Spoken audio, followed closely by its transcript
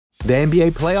The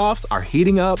NBA playoffs are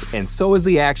heating up, and so is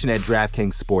the action at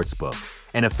DraftKings Sportsbook,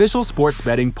 an official sports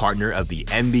betting partner of the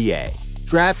NBA.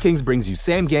 DraftKings brings you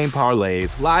same-game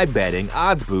parlays, live betting,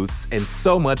 odds boosts, and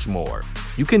so much more.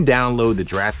 You can download the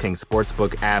DraftKings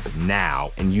Sportsbook app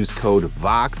now and use code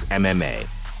VOXMMA.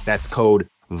 That's code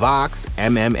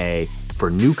VOXMMA for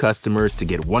new customers to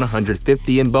get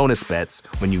 $150 in bonus bets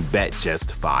when you bet just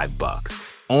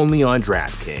 $5. Only on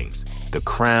DraftKings. The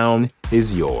crown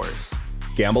is yours.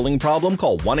 Gambling problem?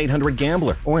 Call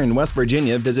 1-800-GAMBLER. Or in West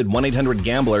Virginia, visit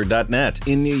 1-800-GAMBLER.net.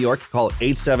 In New York, call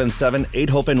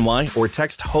 877-8-HOPE-NY or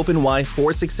text HOPE-NY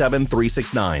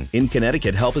 467-369. In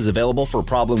Connecticut, help is available for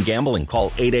problem gambling.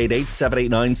 Call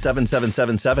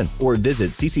 888-789-7777 or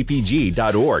visit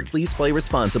ccpg.org. Please play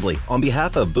responsibly. On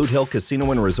behalf of Boot Hill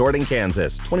Casino and Resort in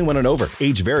Kansas, 21 and over.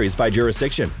 Age varies by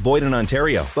jurisdiction. Void in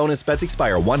Ontario. Bonus bets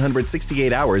expire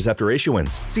 168 hours after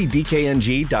issuance. See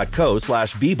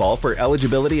dkng.co/bball for eligibility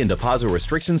and deposit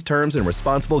restrictions, terms, and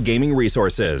responsible gaming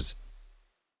resources.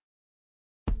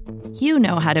 You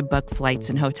know how to book flights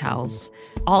and hotels.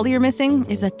 All you're missing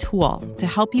is a tool to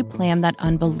help you plan that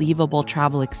unbelievable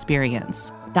travel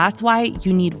experience. That's why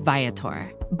you need Viator.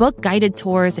 Book guided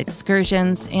tours,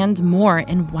 excursions, and more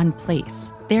in one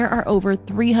place. There are over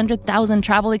 300,000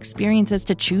 travel experiences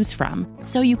to choose from,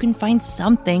 so you can find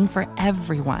something for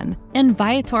everyone. And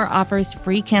Viator offers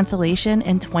free cancellation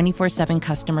and 24/7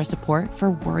 customer support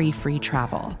for worry-free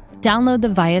travel. Download the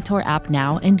Viator app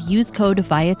now and use code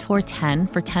Viator10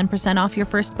 for 10% off your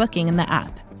first booking in the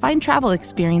app. Find travel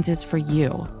experiences for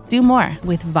you. Do more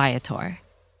with Viator.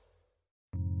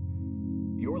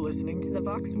 You're listening to the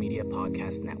Vox Media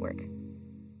Podcast Network.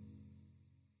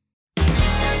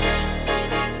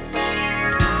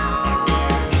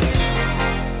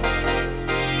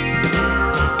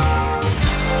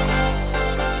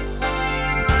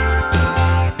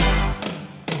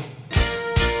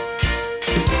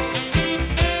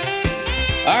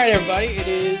 All right, everybody. It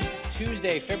is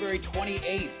Tuesday, February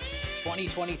 28th,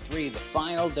 2023, the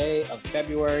final day of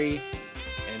February.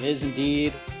 And it is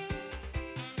indeed,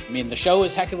 the show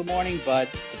is heck of a morning, but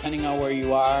depending on where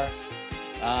you are,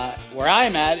 where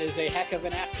I'm at is a heck of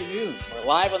an afternoon. We're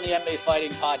live on the MMA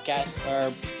Fighting podcast,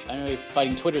 or MMA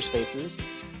Fighting Twitter Spaces.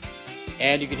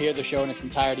 And you can hear the show in its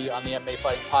entirety on the MMA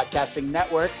Fighting Podcasting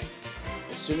Network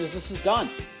as soon as this is done.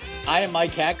 I am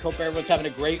Mike Heck. Hope everyone's having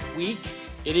a great week.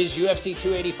 It is UFC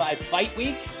 285 Fight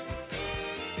Week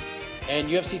and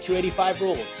UFC 285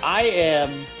 rules. I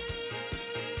am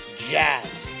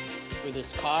jazzed for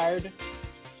this card.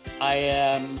 I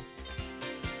am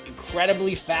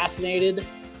incredibly fascinated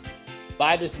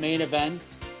by this main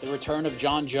event, the return of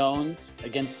Jon Jones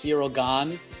against Cyril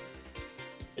Gane.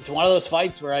 It's one of those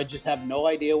fights where I just have no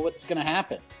idea what's going to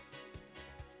happen.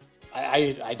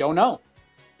 I don't know.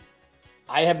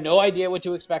 I have no idea what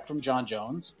to expect from Jon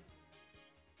Jones.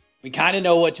 We kind of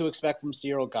know what to expect from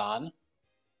Cyril Gane.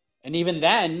 And even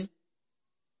then,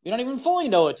 we don't even fully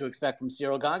know what to expect from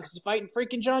Cyril Gane because he's fighting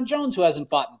freaking Jon Jones, who hasn't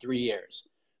fought in 3 years,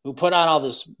 who put on all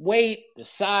this weight, this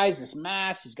size, this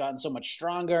mass. He's gotten so much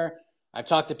stronger. I've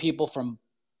talked to people from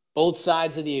both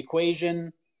sides of the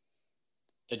equation.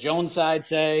 The Jones side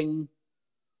saying,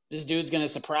 this dude's going to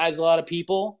surprise a lot of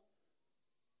people.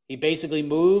 He basically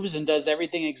moves and does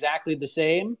everything exactly the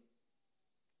same.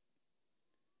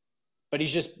 But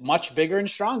he's just much bigger and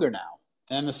stronger now.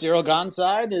 And the Cyril Gane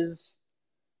side is,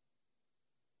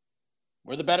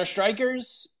 we're the better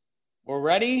strikers. We're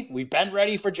ready. We've been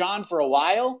ready for Jon for a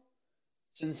while.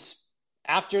 Since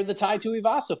after the Tai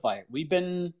Tuivasa fight. We've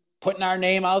been putting our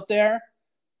name out there,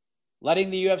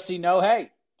 letting the UFC know,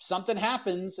 hey, if something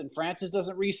happens and Francis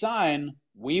doesn't re-sign,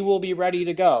 we will be ready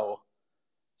to go.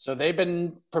 So they've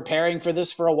been preparing for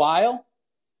this for a while.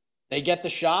 They get the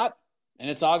shot, and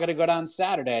it's all going to go down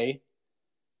Saturday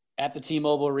at the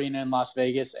T-Mobile Arena in Las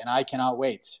Vegas, and I cannot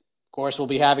wait. Of course, we'll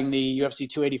be having the UFC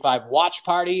 285 watch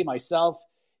party, myself,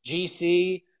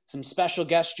 GC, some special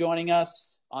guests joining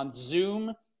us on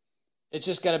Zoom. It's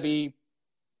just going to be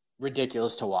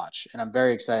ridiculous to watch, and I'm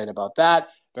very excited about that.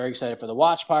 Very excited for the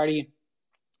watch party.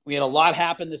 We had a lot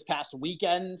happen this past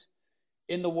weekend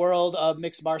in the world of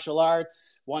mixed martial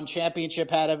arts. One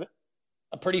Championship had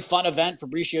a pretty fun event.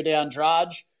 Fabricio de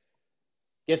Andrade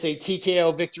gets a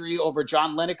TKO victory over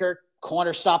John Lineker.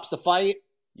 Corner stops the fight.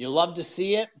 You love to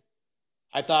see it.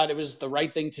 I thought it was the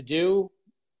right thing to do.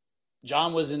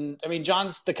 John's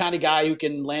the kind of guy who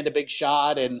can land a big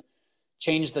shot and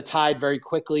change the tide very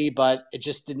quickly, but it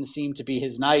just didn't seem to be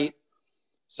his night.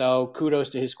 So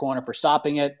kudos to his corner for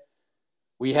stopping it.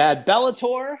 We had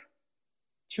Bellator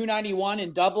 291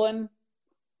 in Dublin.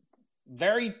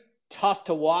 Very tough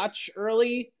to watch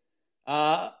early.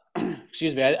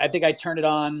 excuse me, I think I turned it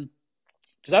on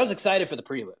because I was excited for the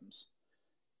prelims.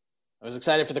 I was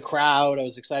excited for the crowd. I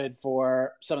was excited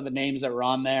for some of the names that were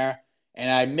on there.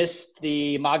 And I missed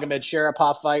the Magomed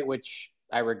Sharapov fight, which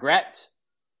I regret,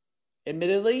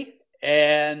 admittedly.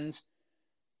 And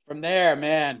from there,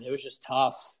 man, it was just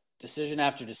tough. Decision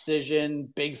after decision.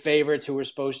 Big favorites who were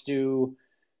supposed to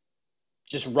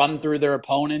just run through their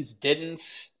opponents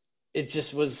didn't. It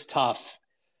just was tough.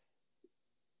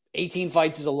 18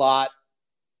 fights is a lot.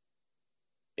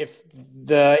 If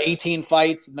the 18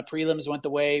 fights and the prelims went the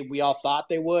way we all thought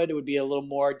they would, it would be a little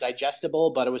more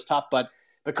digestible, but it was tough. But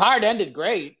the card ended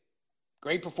great.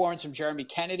 Great performance from Jeremy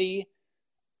Kennedy.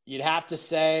 You'd have to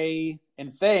say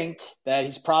and think that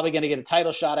he's probably going to get a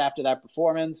title shot after that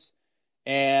performance.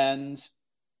 And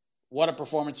what a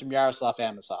performance from Yaroslav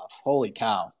Amosov. Holy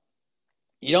cow.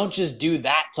 You don't just do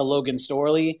that to Logan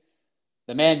Storley.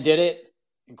 The man did it.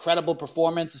 Incredible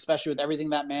performance, especially with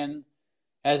everything that man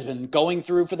has been going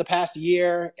through for the past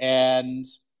year. And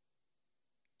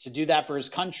to do that for his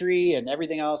country and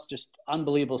everything else, just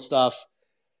unbelievable stuff.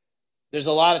 There's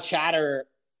a lot of chatter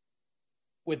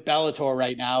with Bellator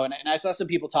right now, and I saw some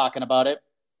people talking about it.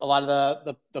 A lot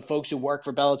of the folks who work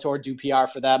for Bellator do PR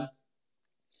for them.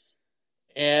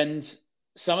 And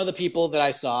some of the people that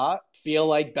I saw feel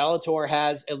like Bellator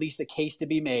has at least a case to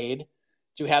be made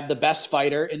to have the best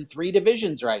fighter in 3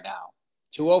 divisions right now.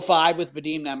 205 with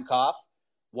Vadim Nemkov,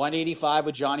 185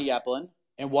 with Johnny Epplin,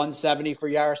 and 170 for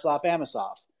Yaroslav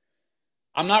Amosov.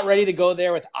 I'm not ready to go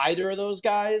there with either of those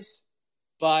guys,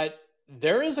 but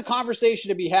there is a conversation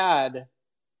to be had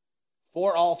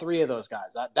for all 3 of those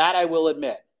guys. That I will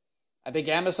admit. I think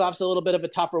Amosov's a little bit of a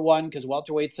tougher one because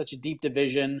welterweight's such a deep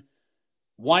division.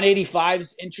 185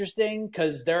 is interesting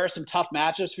because there are some tough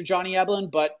matchups for Johnny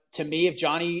Epplin, but to me, if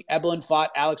Johnny Epplin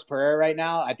fought Alex Pereira right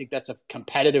now, I think that's a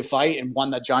competitive fight and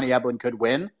one that Johnny Epplin could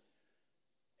win.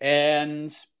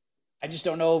 And I just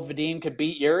don't know if Vadim could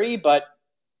beat Yuri, but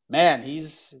man,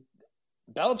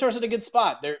 Bellator's in a good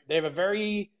spot. They have a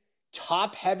very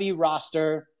top-heavy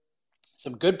roster,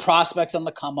 some good prospects on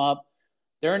the come-up.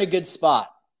 They're in a good spot.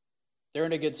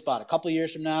 A couple of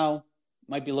years from now,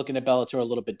 might be looking at Bellator a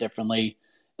little bit differently.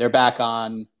 They're back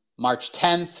on March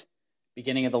 10th,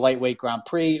 beginning of the lightweight Grand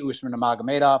Prix, Usman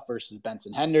Nurmagomedov versus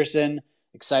Benson Henderson.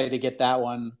 Excited to get that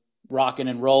one rocking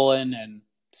and rolling and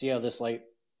see how this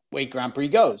lightweight Grand Prix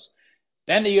goes.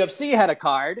 Then the UFC had a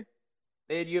card.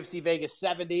 They had UFC Vegas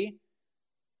 70,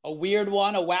 a weird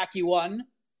one, a wacky one,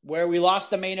 where we lost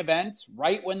the main event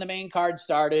right when the main card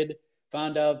started.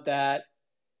 Found out that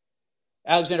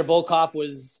Alexander Volkov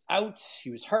was out.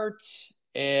 He was hurt.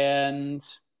 And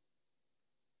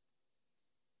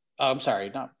I'm sorry,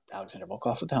 not Alexander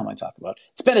Volkov. What the hell am I talking about?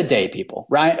 It's been a day, people.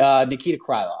 Nikita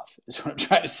Krylov is what I'm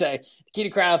trying to say.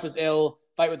 Nikita Krylov was ill.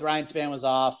 Fight with Ryan Spann was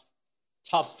off.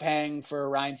 Tough hang for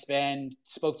Ryan Spann.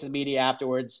 Spoke to the media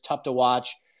afterwards. Tough to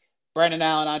watch. Brandon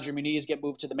Allen, Andre Muniz get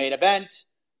moved to the main event.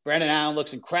 Brandon Allen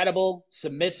looks incredible.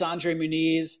 Submits Andre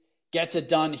Muniz. Gets it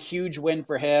done. Huge win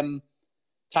for him.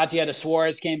 Tatiana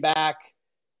Suarez came back.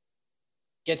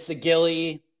 Gets the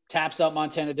Gilly. Taps out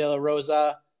Montana De La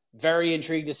Rosa. Very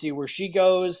intrigued to see where she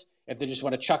goes. If they just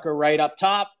want to chuck her right up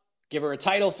top, give her a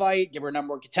title fight, give her a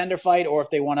number one contender fight, or if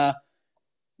they want to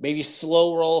maybe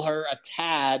slow roll her a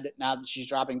tad now that she's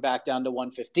dropping back down to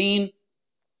 115.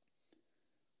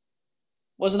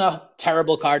 Wasn't a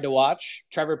terrible card to watch.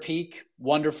 Trevor Peek,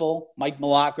 wonderful. Mike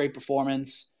Malott, great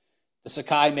performance. The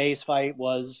Sakai Mays fight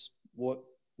was what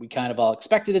we kind of all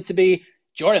expected it to be.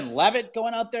 Jordan Levitt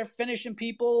going out there finishing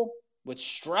people with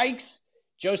strikes.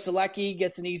 Joe Selecki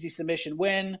gets an easy submission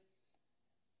win.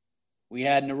 We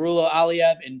had Narulo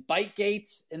Aliev in bite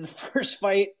gates in the first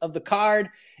fight of the card.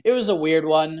 It was a weird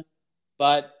one,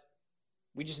 but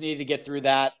we just needed to get through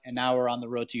that, and now we're on the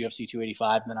road to UFC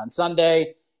 285. And then on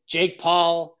Sunday, Jake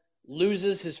Paul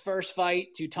loses his first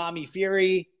fight to Tommy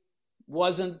Fury.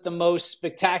 Wasn't the most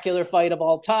spectacular fight of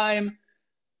all time,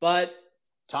 but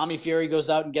Tommy Fury goes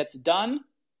out and gets it done.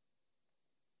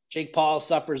 Jake Paul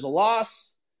suffers a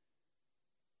loss.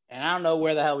 And I don't know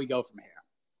where the hell we go from here.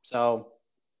 So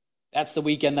that's the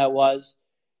weekend that was.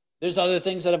 There's other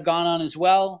things that have gone on as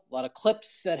well. A lot of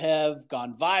clips that have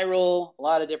gone viral. A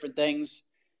lot of different things.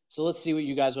 So let's see what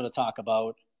you guys want to talk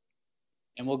about.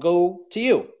 And we'll go to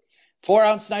you.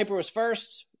 4-ounce Sniper was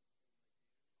first.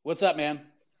 What's up, man?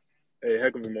 Hey,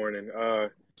 heck of a morning.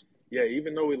 Yeah,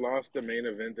 even though we lost the main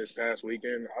event this past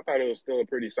weekend, I thought it was still a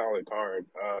pretty solid card.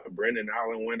 Brendan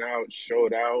Allen went out,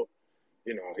 showed out.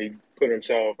 You know, he put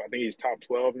himself, I think he's top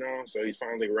 12 now, so he's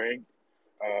finally ranked.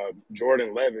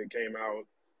 Jordan Levitt came out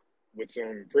with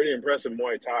some pretty impressive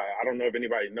Muay Thai. I don't know if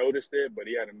anybody noticed it, but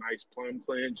he had a nice plum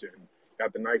clinch and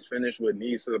got the nice finish with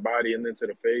knees to the body and then to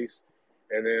the face.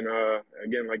 And then,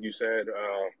 again, like you said,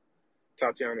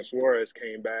 Tatiana Suarez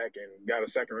came back and got a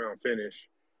second-round finish.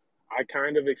 I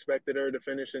kind of expected her to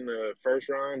finish in the first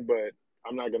round, but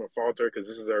I'm not going to falter because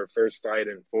this is her first fight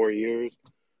in 4 years.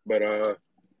 But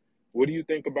what do you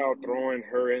think about throwing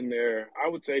her in there? I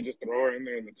would say just throw her in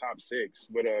there in the top 6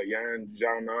 with Yan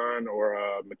Xiaonan or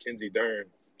Mackenzie Dern,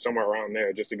 somewhere around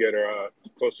there, just to get her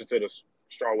closer to the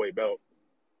strawweight belt.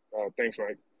 Thanks,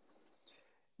 Mike.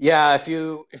 Yeah, if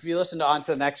you listen on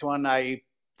to the next one,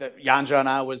 Yan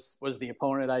Xiaonan was the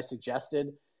opponent I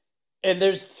suggested. And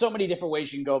there's so many different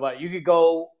ways you can go about it. You could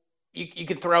go, you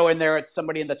could throw in there at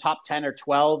somebody in the top 10 or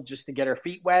 12 just to get her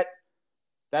feet wet.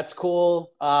 That's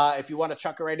cool. If you want to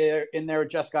chuck her right in there with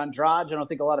Jessica Andrade, I don't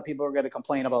think a lot of people are going to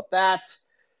complain about that.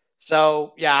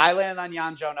 So, yeah, I landed on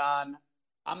Yan Xiaonan.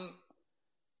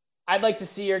 I'd like to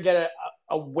see her get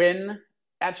a win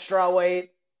at strawweight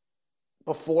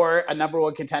before a number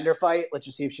one contender fight. Let's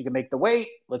just see if she can make the weight.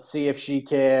 Let's see if she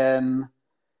can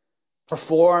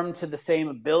perform to the same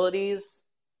abilities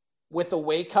with a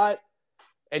weight cut.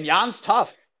 And Yan's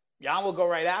tough. Yan will go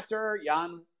right after her.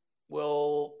 Yan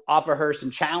will offer her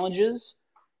some challenges.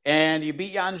 And you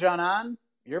beat Yan Xiaonan,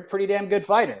 you're a pretty damn good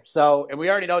fighter. So, and we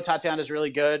already know Tatiana's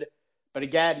really good. But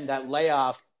again, that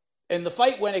layoff, and the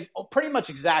fight went pretty much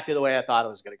exactly the way I thought it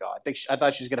was going to go. I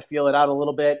thought she was going to feel it out a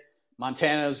little bit.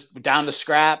 Montana's down to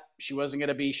scrap. She wasn't going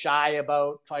to be shy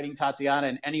about fighting Tatiana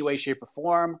in any way, shape, or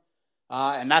form.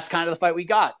 And that's kind of the fight we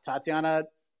got. Tatiana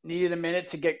needed a minute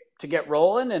to get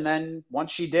rolling, and then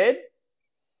once she did, it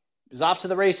was off to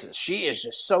the races. She is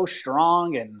just so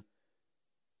strong, and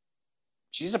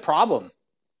she's a problem.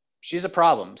 She's a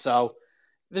problem. So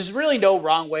there's really no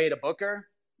wrong way to book her.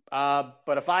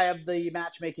 But if I have the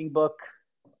matchmaking book,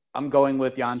 I'm going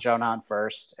with Yan Xiaonan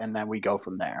first, and then we go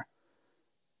from there.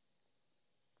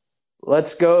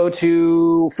 Let's go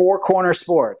to Four Corner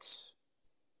Sports.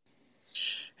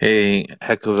 Hey,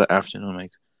 heck of an afternoon,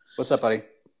 Mike. What's up, buddy?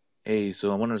 Hey,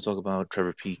 so I wanted to talk about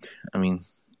Trevor Peek. I mean,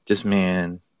 this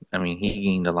man, he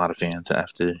gained a lot of fans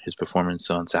after his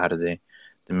performance on Saturday.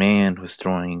 The man was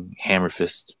throwing hammer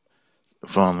fists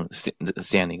from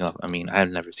standing up. I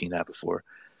have never seen that before.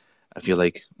 I feel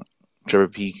like Trevor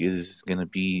Peek is going to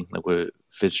be, like what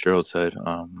Fitzgerald said,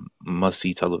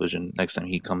 must-see television next time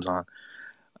he comes on.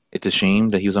 It's a shame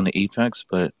that he was on the Apex,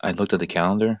 but I looked at the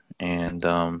calendar, and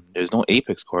there's no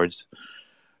Apex cards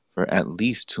for at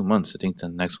least 2 months. I think the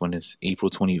next one is April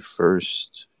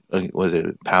 21st. Was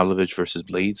it Pavlovich versus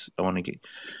Blades? I want to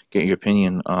get your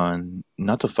opinion on,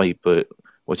 not the fight, but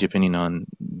what's your opinion on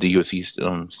the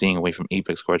UFC staying away from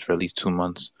Apex cards for at least 2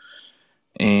 months?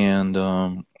 And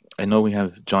I know we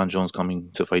have John Jones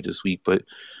coming to fight this week, but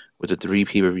with the 3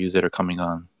 pay-per-views that are coming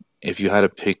on, if you had to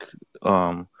pick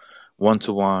one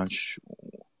to watch,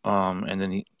 and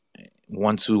then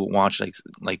one to watch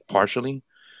like partially,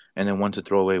 and then one to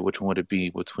throw away, which one would it be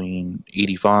between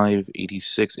 85,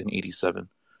 86, and 87?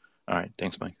 All right,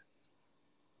 thanks, Mike.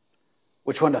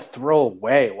 Which one to throw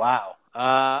away? Wow.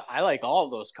 I like all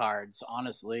of those cards,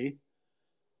 honestly.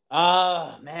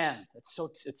 Man,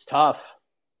 it's tough.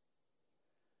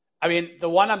 The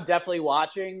one I'm definitely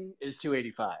watching is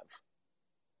 285.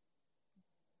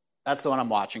 That's the one I'm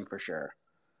watching for sure.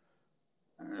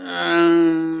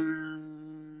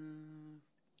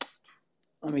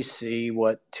 Let me see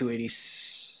what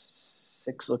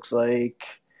 286 looks like.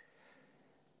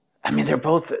 They're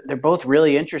both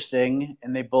really interesting,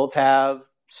 and they both have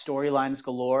storylines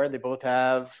galore. They both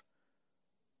have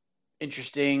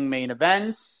interesting main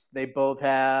events. They both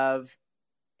have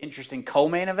interesting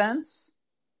co-main events.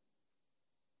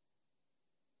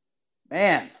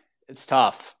 Man, it's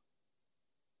tough.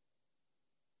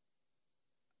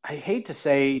 I hate to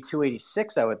say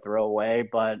 286 I would throw away,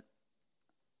 but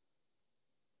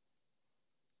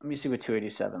let me see what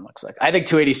 287 looks like. I think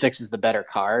 286 is the better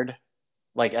card,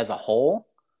 like as a whole.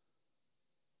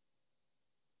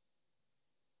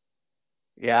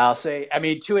 Yeah, I'll say,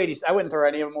 280. I wouldn't throw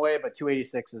any of them away, but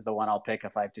 286 is the one I'll pick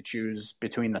if I have to choose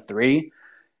between the 3.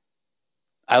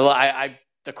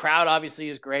 The crowd obviously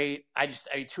is great.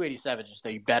 287 is just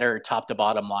a better top to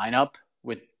bottom lineup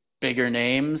with bigger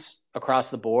names across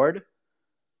the board.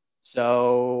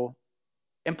 So,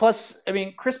 and plus,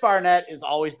 Chris Barnett is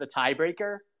always the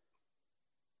tiebreaker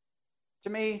to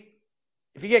me.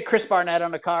 If you get Chris Barnett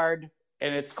on a card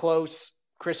and it's close,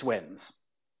 Chris wins.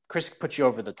 Chris puts you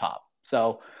over the top.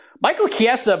 So, Michael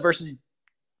Chiesa versus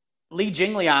Li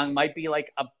Jingliang might be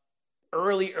like a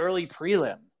early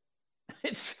prelim.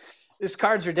 This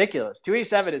card's ridiculous.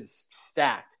 287 is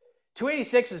stacked.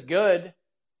 286 is good.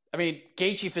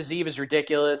 Gaethje Fiziev is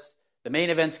ridiculous. The main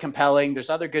event's compelling. There's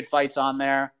other good fights on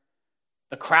there.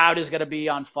 The crowd is going to be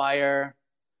on fire.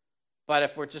 But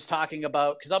if we're just talking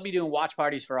about, because I'll be doing watch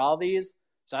parties for all these,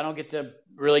 so I don't get to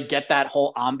really get that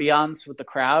whole ambiance with the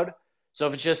crowd. So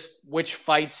if it's just which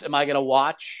fights am I going to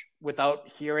watch without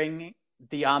hearing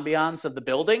the ambiance of the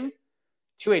building,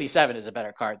 287 is a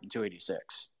better card than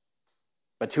 286.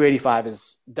 But 285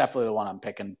 is definitely the one I'm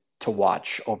picking to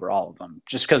watch over all of them,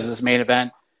 just because of this main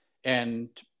event and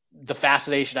the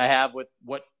fascination I have with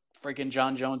what freaking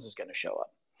John Jones is going to show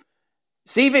up.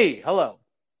 CV, hello.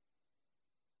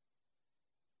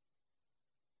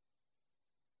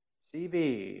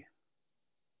 CV.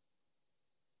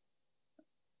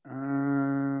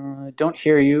 Don't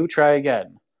hear you. Try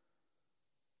again.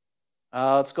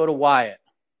 Let's go to Wyatt.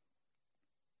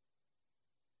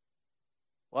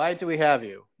 Wyatt, do we have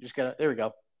you? Just gotta. There we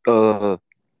go.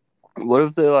 What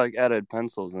if they like added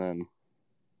pencils in?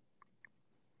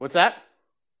 What's that?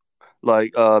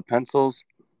 Like pencils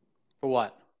For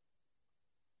what?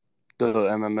 the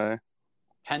MMA.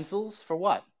 Pencils for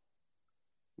what?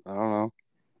 I don't know.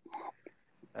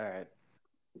 All right.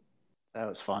 That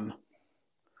was fun.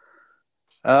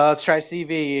 Let's try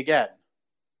CV again.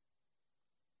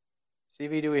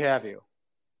 CV, do we have you?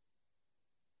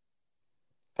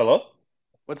 Hello?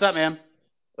 What's up, man?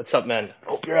 What's up, man?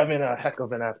 Hope you're having a heck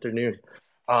of an afternoon.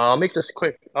 I'll make this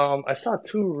quick. I saw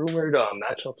two rumored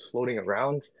matchups floating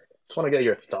around. Just want to get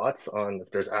your thoughts on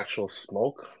if there's actual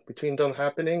smoke between them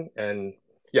happening, and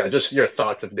yeah, just your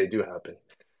thoughts if they do happen.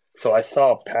 So I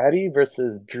saw Patty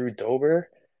versus Drew Dober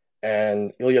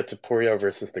and Ilya Topuria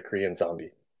versus the Korean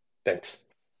Zombie. Thanks.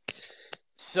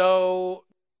 So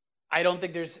I don't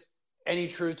think there's any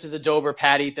truth to the Dober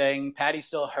Patty thing. Patty's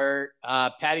still hurt.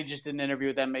 Patty just did an interview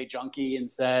with MMA Junkie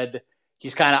and said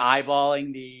he's kind of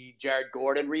eyeballing the Jared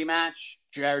Gordon rematch.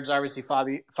 Jared's obviously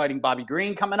fighting Bobby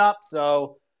Green coming up.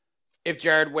 So if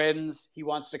Jared wins, he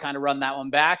wants to kind of run that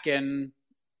one back. And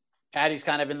Patty's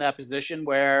kind of in that position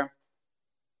where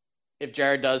if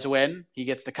Jared does win, he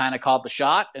gets to kind of call the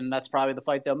shot. And that's probably the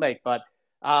fight they'll make. But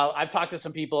I've talked to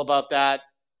some people about that.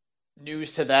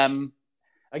 News to them.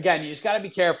 Again, you just got to be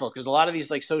careful because a lot of these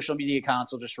like social media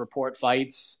accounts will just report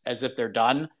fights as if they're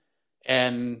done.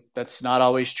 And that's not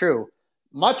always true.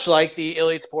 Much like the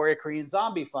Ilya Topuria Korean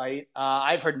Zombie fight,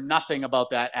 I've heard nothing about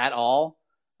that at all.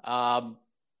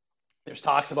 There's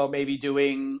talks about maybe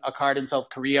doing a card in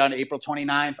South Korea on April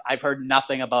 29th. I've heard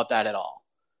nothing about that at all.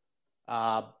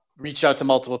 Reached out to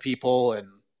multiple people and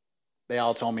they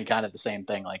all told me kind of the same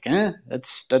thing. Like,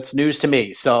 that's news to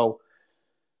me. So,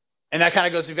 and that kind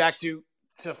of goes me back to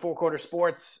Four Quarter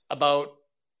Sports about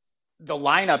the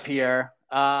lineup here.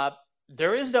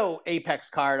 There is no Apex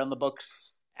card on the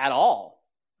books at all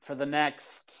for the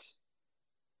next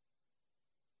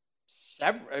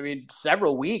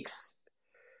several weeks.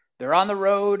 They're on the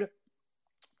road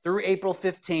through April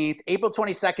 15th. April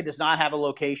 22nd does not have a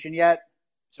location yet,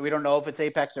 so we don't know if it's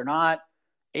Apex or not.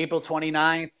 April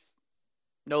 29th,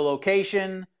 no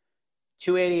location.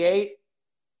 288,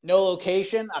 no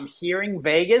location. I'm hearing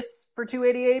Vegas for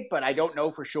 288, but I don't know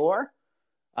for sure.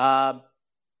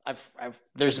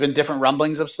 There's been different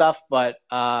rumblings of stuff, but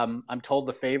I'm told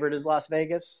the favorite is Las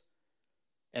Vegas.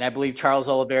 And I believe Charles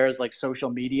Oliveira's like social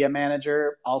media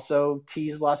manager also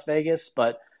teased Las Vegas,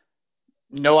 but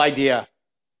no idea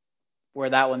where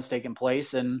that one's taking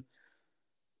place. And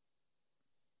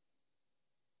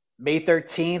May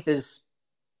 13th is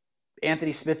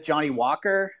Anthony Smith, Johnny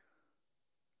Walker.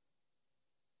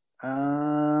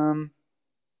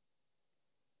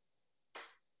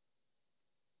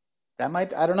 That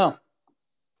might, I don't know.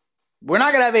 We're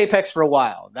not going to have Apex for a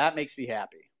while. That makes me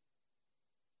happy.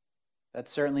 That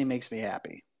certainly makes me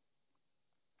happy.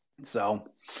 So,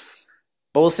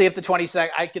 but we'll see if the 22nd,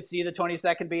 I could see the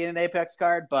 22nd being an Apex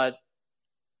card, but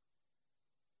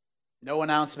no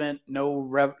announcement, no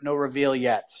reveal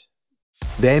yet.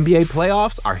 The NBA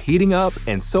playoffs are heating up,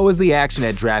 and so is the action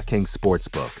at DraftKings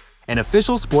Sportsbook, an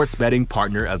official sports betting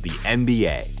partner of the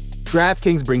NBA.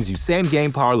 DraftKings brings you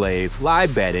same-game parlays,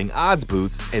 live betting, odds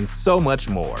boosts, and so much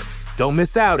more. Don't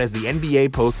miss out as the NBA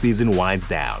postseason winds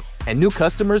down. And new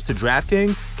customers to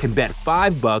DraftKings can bet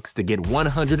 $5 to get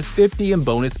 $150 in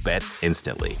bonus bets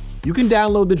instantly. You can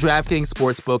download the DraftKings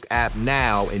Sportsbook app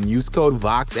now and use code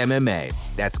VOXMMA.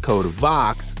 That's code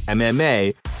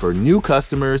VOXMMA for new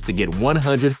customers to get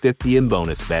 $150 in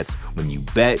bonus bets when you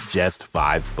bet just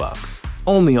 $5.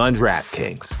 Only on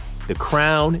DraftKings. The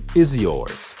crown is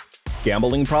yours.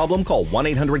 Gambling problem? Call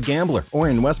 1-800-GAMBLER. Or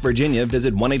in West Virginia,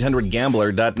 visit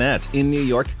 1-800-GAMBLER.net. In New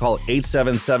York, call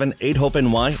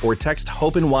 877-8-HOPE-NY or text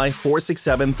HOPE-NY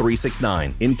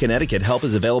 467-369. In Connecticut, help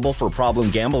is available for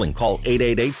problem gambling. Call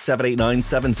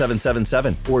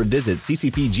 888-789-7777 or visit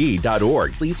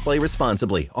ccpg.org. Please play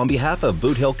responsibly. On behalf of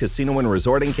Boot Hill Casino and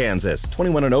Resort in Kansas,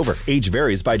 21 and over. Age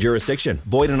varies by jurisdiction.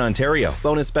 Void in Ontario.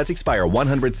 Bonus bets expire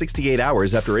 168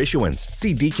 hours after issuance.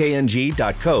 See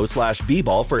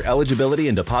dkng.co/bball for eligibility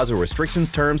and deposit restrictions,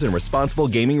 terms, and responsible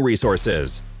gaming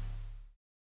resources.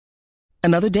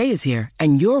 Another day is here,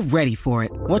 and you're ready for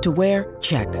it. What to wear?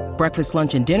 Check. Breakfast,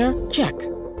 lunch, and dinner? Check.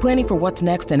 Planning for what's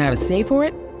next and how to save for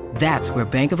it? That's where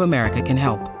Bank of America can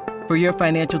help. For your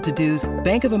financial to-dos,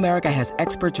 Bank of America has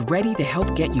experts ready to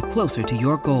help get you closer to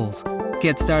your goals.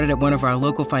 Get started at one of our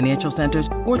local financial centers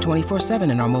or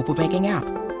 24/7 in our mobile banking app.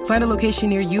 Find a location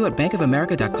near you at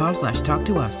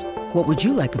bankofamerica.com/talktous. What would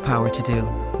you like the power to do?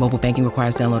 Mobile banking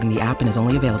requires downloading the app and is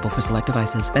only available for select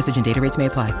devices. Message and data rates may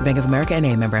apply. Bank of America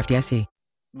NA, member FDIC.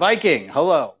 Viking,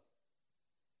 hello.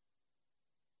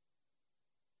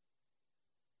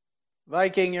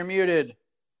 Viking, you're muted.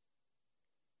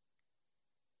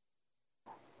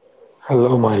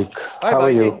 Hello, Mike. Hi, How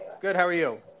Viking. are you? Good, how are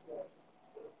you?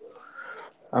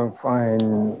 I'm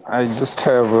fine. I just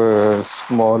have a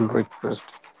small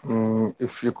request.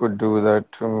 If you could do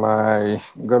that to my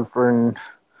girlfriend,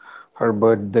 her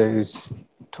birthday is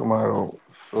tomorrow.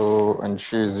 So, and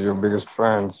she's your biggest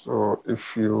fan. So,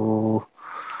 if you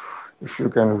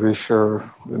can wish her,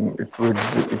 then it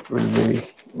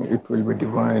will be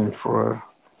divine for her.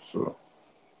 So,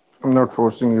 I'm not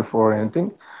forcing you for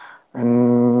anything,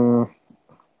 and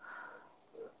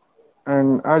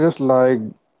I just like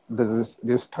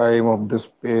this time of the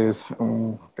space,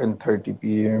 10:30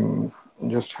 p.m.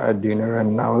 Just had dinner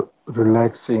and now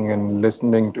relaxing and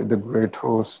listening to the great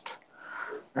host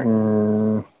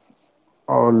and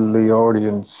all the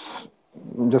audience.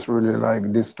 Just really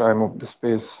like this time of the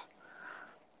space.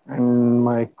 And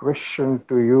my question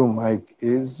to you, Mike,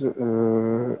 is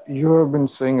you have been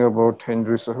saying about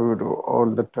Henry Cejudo all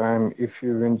the time. If he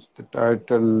wins the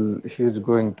title, he's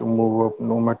going to move up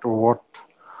no matter what.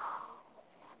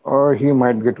 Or he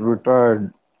might get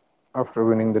retired after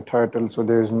winning the title, so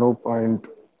there is no point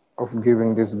of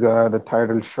giving this guy the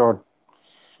title shot.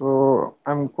 So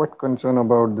I'm quite concerned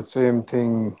about the same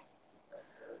thing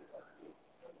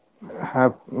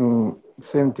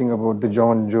about the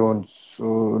John Jones.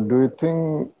 So do you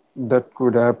think that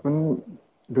could happen?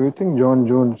 Do you think John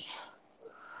Jones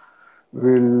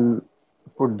will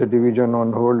put the division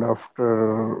on hold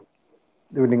after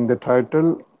winning the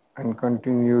title and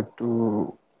continue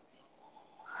to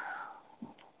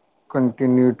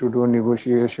do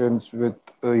negotiations with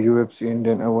UFC and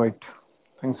Dana White?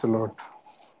 Thanks a lot.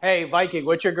 Hey, Viking,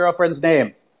 what's your girlfriend's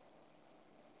name?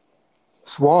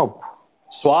 Swab.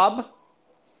 Swab?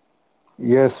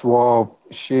 Yes, Swab.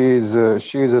 She's a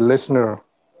listener.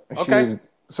 Okay.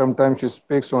 Sometimes she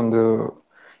speaks on the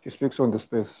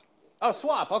space. Oh,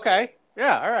 Swap. Okay.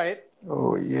 Yeah, all right.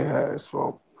 Oh yeah,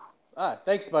 Swab.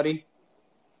 Thanks, buddy.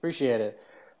 Appreciate it.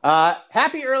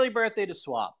 Happy early birthday to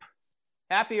Swap.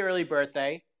 Happy early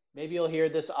birthday. Maybe you'll hear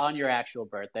this on your actual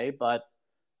birthday, but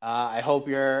I hope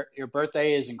your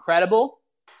birthday is incredible,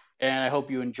 and I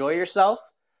hope you enjoy yourself,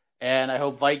 and I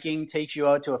hope Viking takes you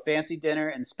out to a fancy dinner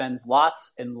and spends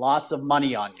lots and lots of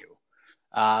money on you,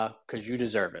 because you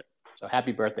deserve it. So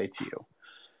happy birthday to you.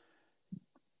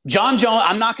 John Jones,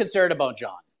 I'm not concerned about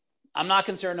John.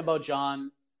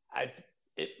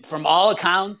 From all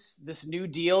accounts, this new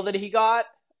deal that he got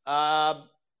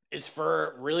is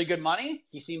for really good money.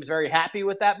 He seems very happy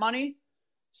with that money.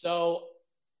 So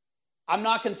I'm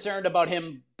not concerned about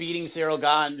him beating Cyril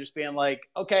Gane, just being like,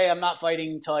 okay, I'm not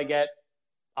fighting until I get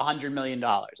 $100 million.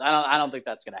 I don't think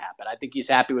that's going to happen. I think he's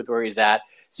happy with where he's at.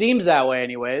 Seems that way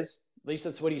anyways. At least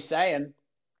that's what he's saying.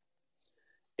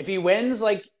 If he wins,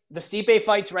 like, the Stipe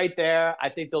fight's right there. I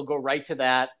think they'll go right to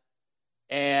that.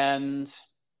 And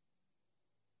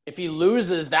if he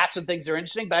loses, that's when things are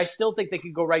interesting. But I still think they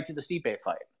could go right to the Stipe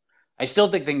fight. I still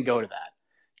think they can go to that.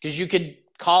 Because you could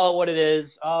call it what it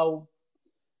is. Oh,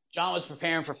 John was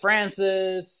preparing for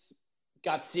Francis,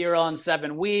 got Cyril in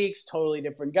 7 weeks, totally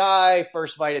different guy,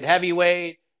 first fight at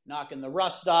heavyweight, knocking the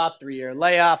rust off, 3-year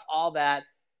layoff, all that.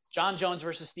 John Jones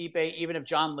versus Stipe, even if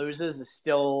John loses, is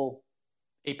still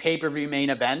a pay-per-view main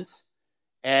event,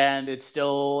 and it's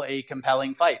still a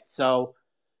compelling fight. So,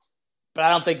 but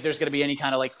I don't think there's going to be any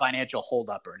kind of like financial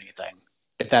holdup or anything,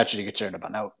 if that's what you're concerned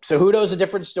about. Now, Cejudo's a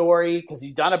different story because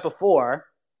he's done it before,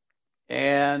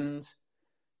 and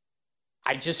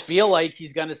I just feel like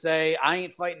he's going to say, I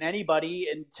ain't fighting anybody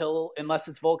unless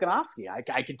it's Volkanovski.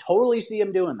 I could totally see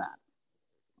him doing that.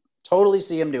 Totally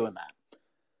see him doing that.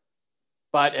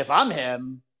 But if I'm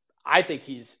him, I think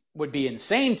would be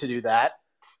insane to do that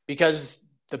because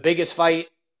the biggest fight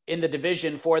in the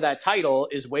division for that title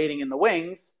is waiting in the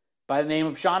wings by the name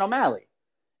of Sean O'Malley.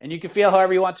 And you can feel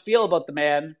however you want to feel about the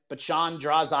man, but Sean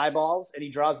draws eyeballs and he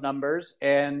draws numbers.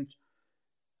 And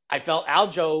I felt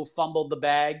Aljo fumbled the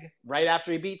bag right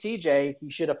after he beat TJ. He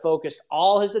should have focused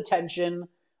all his attention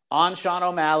on Sean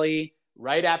O'Malley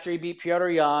right after he beat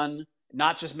Petr Yan,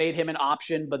 not just made him an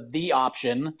option, but the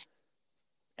option.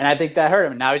 And I think that hurt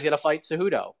him. And now he's going to fight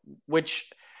Cejudo,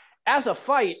 which as a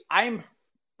fight, I'm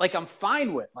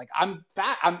fine with. Like I'm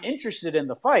interested in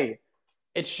the fight.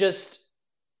 It's just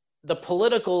the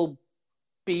political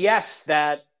BS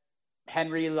that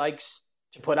Henry likes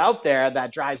to put out there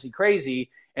that drives me crazy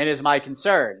and is my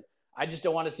concern. I just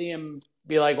don't want to see him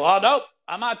be like, well, nope,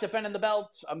 I'm not defending the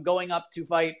belt. I'm going up to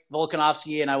fight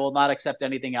Volkanovski and I will not accept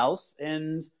anything else.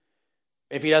 And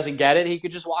if he doesn't get it, he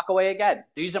could just walk away again.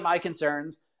 These are my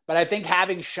concerns. But I think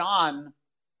having Sean,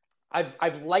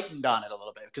 I've lightened on it a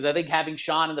little bit because I think having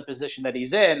Sean in the position that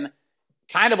he's in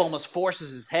kind of almost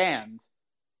forces his hand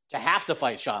to have to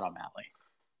fight Sean O'Malley.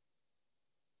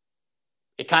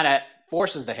 It kind of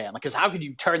forces the hand. Because how could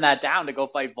you turn that down to go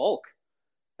fight Volk?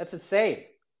 That's insane.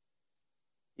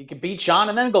 You could beat Sean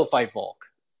and then go fight Volk.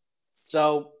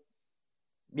 So,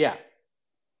 yeah.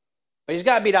 But he's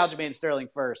got to beat Aljamain Sterling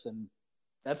first, and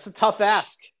that's a tough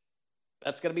ask.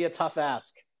 That's going to be a tough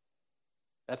ask.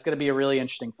 That's going to be a really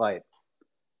interesting fight.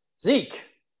 Zeke,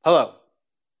 hello.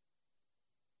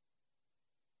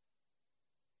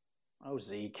 Oh,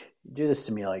 Zeke, you do this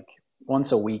to me like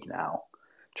once a week now.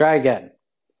 Try again.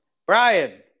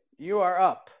 Brian, you are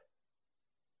up.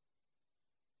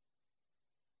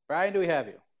 Brian, do we have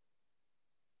you?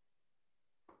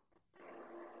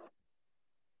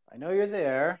 I know you're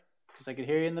there because I could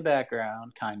hear you in the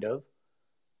background, kind of.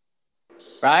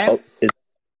 Brian?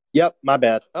 Yep, my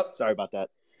bad. Oh. Sorry about that.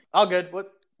 All good.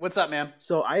 What's up, man?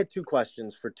 So I had two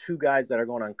questions for two guys that are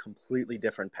going on completely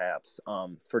different paths.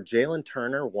 For Jalen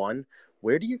Turner, one,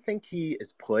 where do you think he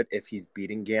is put if he's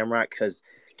beating Gamrot? Because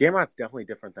Gamrot's definitely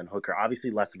different than Hooker.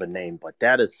 Obviously less of a name, but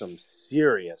that is some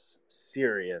serious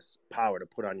power to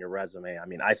put on your resume. I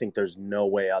mean, I think there's no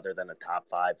way other than a top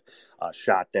 5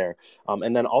 shot there.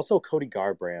 And then also Cody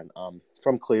Garbrandt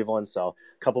from Cleveland. So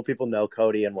a couple people know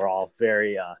Cody, and we're all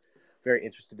very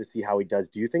interested to see how he does.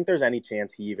 Do you think there's any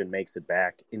chance he even makes it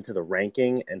back into the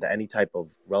ranking and to any type of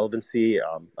relevancy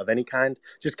of any kind?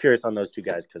 Just curious on those two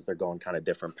guys because they're going kind of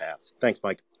different paths. Thanks,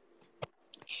 Mike.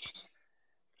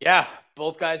 Yeah,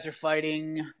 both guys are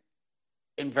fighting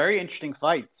in very interesting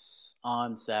fights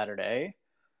on Saturday.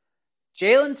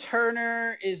 Jalen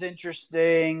Turner is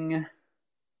interesting.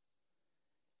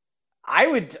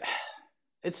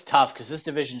 It's tough because this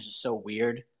division is just so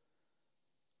weird.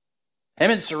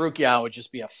 Him and Sarukian would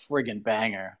just be a friggin'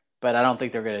 banger, but I don't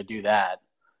think they're going to do that.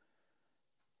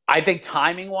 I think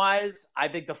timing-wise, I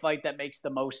think the fight that makes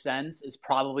the most sense is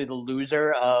probably the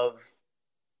loser of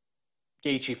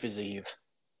Gaethje Fiziev.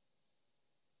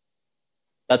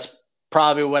 That's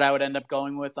probably what I would end up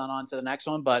going with on to the next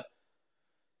one, but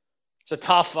it's a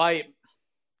tough fight.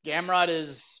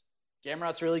 Gamrot's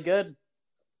really good.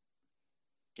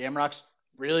 Gamrot's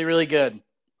really, really good.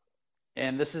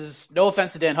 And this is, no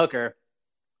offense to Dan Hooker,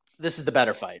 this is the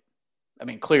better fight. I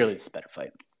mean, clearly it's the better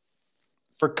fight.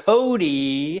 For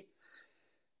Cody,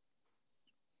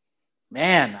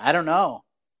 man, I don't know.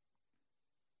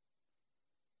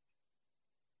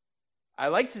 I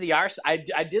liked the Arce. I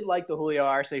did like the Julio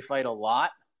Arce fight a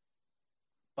lot,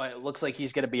 but it looks like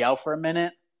he's going to be out for a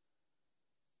minute.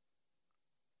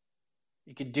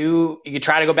 You could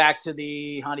try to go back to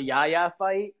the Honda Yaya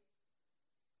fight.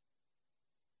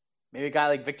 Maybe a guy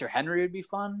like Victor Henry would be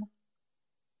fun.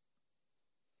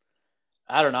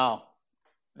 I don't know.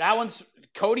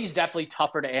 Cody's definitely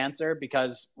tougher to answer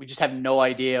because we just have no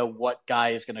idea what guy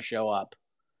is going to show up.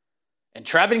 And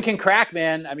Trevin can crack,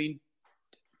 man. I mean,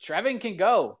 Trevin can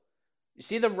go. You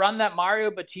see the run that Mario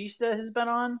Batista has been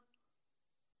on?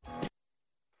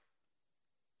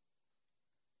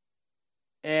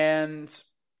 And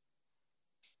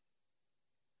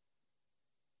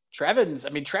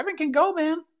Trevin can go,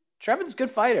 man. Trevin's a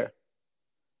good fighter.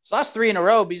 He's lost 3 in a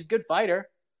row, but he's a good fighter.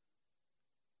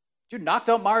 Dude knocked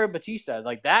out Mario Batista.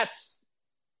 Like, that's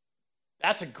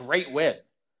a great win.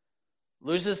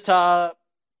 Loses to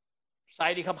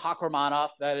Saidi Hakhramonov.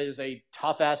 That is a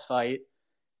tough-ass fight.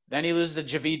 Then he loses to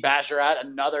Javid Basharat,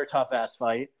 another tough-ass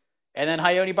fight. And then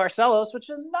Hayoni Barcelos, which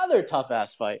is another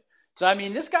tough-ass fight. So, I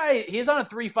mean, this guy, he's on a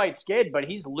 3-fight skid, but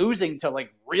he's losing to, like,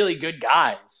 really good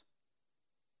guys.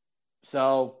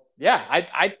 So, yeah,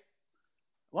 I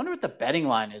wonder what the betting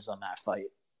line is on that fight.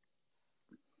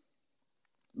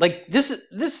 Like, this,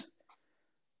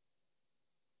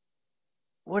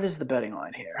 what is the betting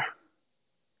line here?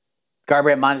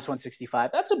 Garbrandt minus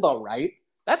 165. That's about right.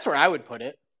 That's where I would put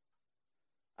it.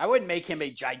 I wouldn't make him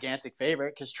a gigantic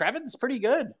favorite because Trevin's pretty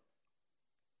good.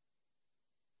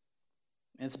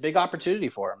 And it's a big opportunity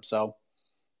for him. So,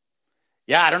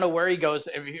 yeah, I don't know where he goes.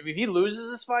 If he loses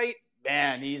this fight,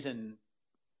 man, he's in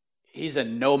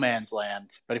no man's land.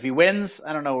 But if he wins,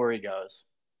 I don't know where he goes.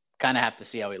 Kind of have to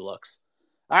see how he looks.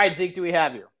 All right, Zeke, do we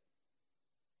have you?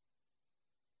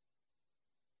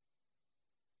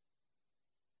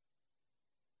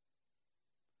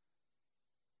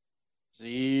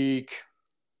 Zeke.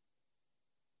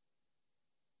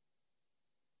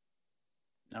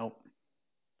 Nope.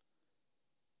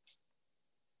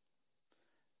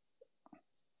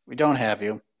 We don't have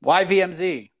you.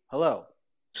 YVMZ. Hello.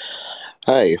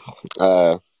 Hi.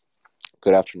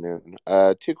 Good afternoon.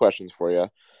 2 questions for you.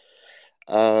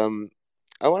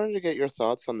 I wanted to get your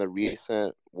thoughts on the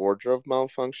recent wardrobe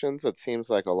malfunctions. It seems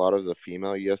like a lot of the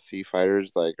female UFC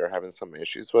fighters are having some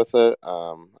issues with it.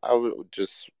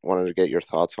 Just wanted to get your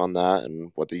thoughts on that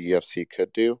and what the UFC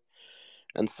could do.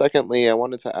 And secondly, I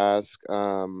wanted to ask,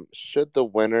 should the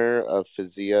winner of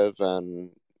Fiziev and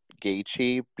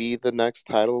Gaethje be the next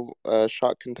title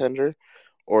shot contender,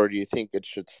 or do you think it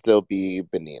should still be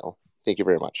Beneil? Thank you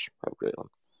very much. Have a great one.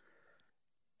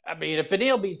 I mean, if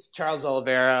Beneil beats Charles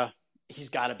Oliveira, he's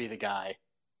got to be the guy.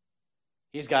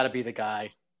 He's got to be the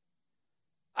guy.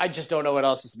 I just don't know what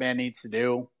else this man needs to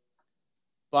do.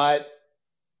 But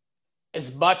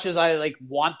as much as I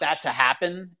want that to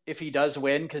happen if he does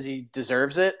win because he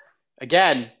deserves it,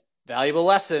 again, valuable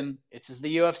lesson. It's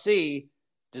the UFC.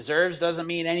 Deserves doesn't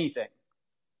mean anything.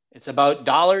 It's about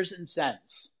dollars and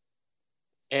cents.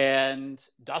 And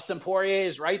Dustin Poirier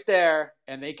is right there,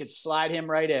 and they could slide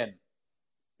him right in.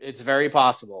 It's very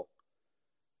possible.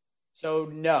 So,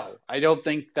 no, I don't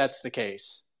think that's the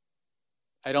case.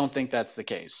 I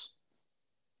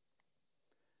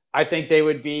think they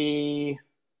would be...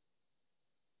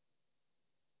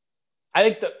 I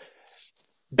think the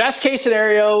best case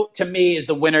scenario to me is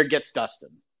the winner gets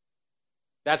Dustin.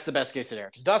 That's the best case scenario.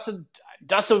 Because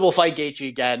Dustin will fight Gaethje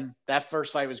again. That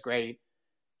first fight was great.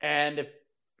 And if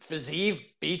Fiziev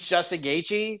beats Justin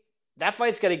Gaethje, that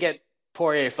fight's going to get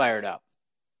Poirier fired up.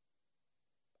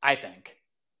 I think.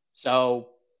 So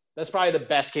that's probably the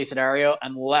best case scenario,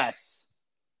 unless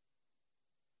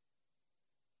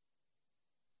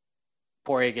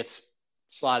Poirier gets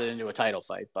slotted into a title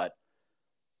fight. But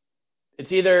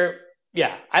it's either,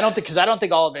 I don't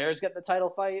think Oliveira's getting the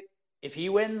title fight if he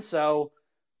wins. So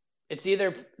it's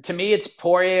either, to me, it's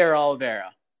Poirier or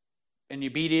Oliveira. And you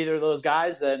beat either of those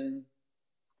guys, then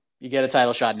you get a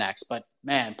title shot next. But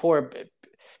man,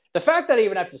 the fact that I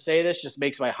even have to say this just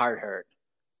makes my heart hurt.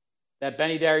 That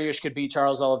Benny Dariush could beat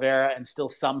Charles Oliveira and still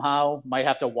somehow might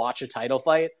have to watch a title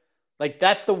fight.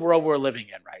 That's the world we're living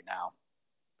in right now.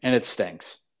 And it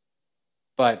stinks.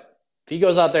 But if he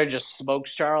goes out there and just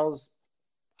smokes Charles,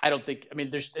 I think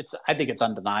it's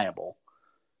undeniable.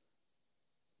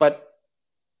 But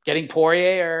getting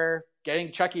Poirier or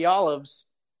getting Chucky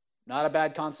Olives, not a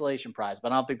bad consolation prize.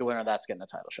 But I don't think the winner of that's getting a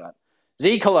title shot.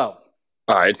 Zeke, hello.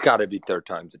 All right, it's got to be third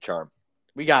time's the charm.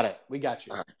 We got it. We got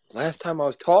you. Last time I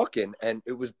was talking, and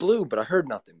it was blue, but I heard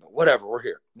nothing. But whatever, we're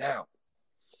here. Now,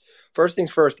 first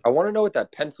things first, I want to know what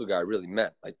that pencil guy really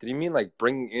meant. Did he mean,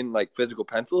 bringing in, physical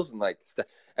pencils? And,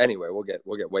 anyway, we'll get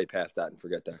way past that and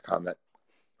forget that comment.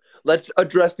 Let's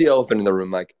address the elephant in the room,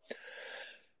 Mike.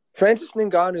 Francis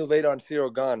Ngannou laid on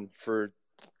Ciryl Gane for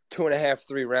 2.5,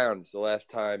 3 rounds the last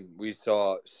time we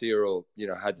saw Ciryl,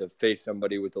 had to face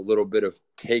somebody with a little bit of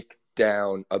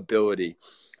takedown ability.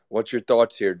 What's your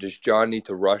thoughts here? Does John need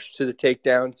to rush to the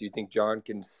takedowns? Do you think John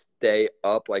can stay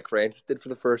up like Francis did for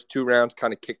the first 2 rounds,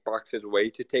 kind of kickbox his way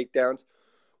to takedowns?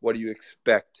 What do you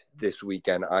expect this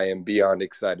weekend? I am beyond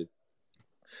excited.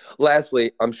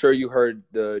 Lastly, I'm sure you heard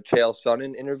the Chael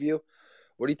Sonnen interview.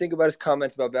 What do you think about his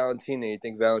comments about Valentina? You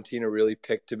think Valentina really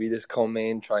picked to be this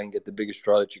co-main, try and get the biggest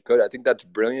draw that she could? I think that's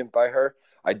brilliant by her.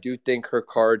 I do think her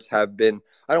cards have been,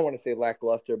 I don't want to say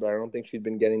lackluster, but I don't think she's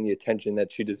been getting the attention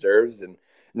that she deserves. And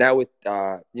now with,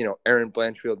 Erin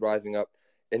Blanchfield rising up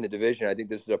in the division, I think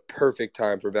this is a perfect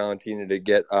time for Valentina to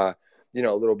get, a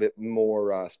little bit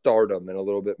more stardom and a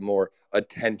little bit more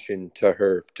attention to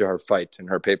her fights and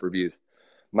her pay-per-views.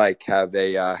 Mike, have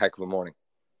a heck of a morning.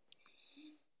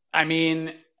 I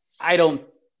mean, I don't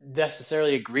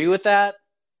necessarily agree with that.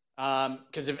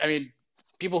 Because,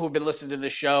 people who've been listening to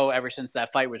this show ever since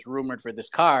that fight was rumored for this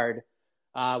card,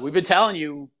 we've been telling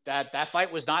you that that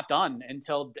fight was not done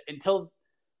until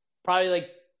probably like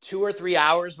 2 or 3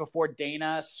 hours before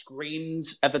Dana screamed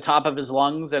at the top of his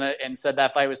lungs and said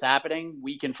that fight was happening.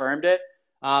 We confirmed it.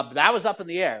 But that was up in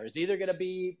the air. It was either going to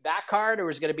be that card or it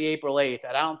was going to be April 8th.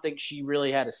 And I don't think she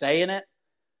really had a say in it.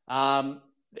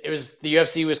 It was the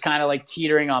UFC was kind of like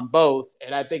teetering on both.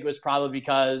 And I think it was probably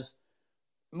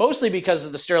mostly because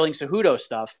of the Sterling Cejudo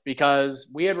stuff,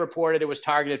 because we had reported it was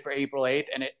targeted for April 8th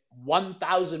and it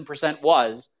 1000%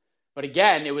 was. But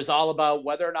again, it was all about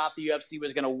whether or not the UFC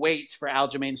was going to wait for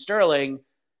Aljamain Sterling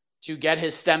to get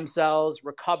his stem cells,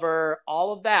 recover,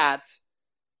 all of that,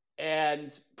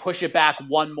 and push it back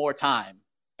one more time.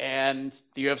 And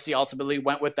the UFC ultimately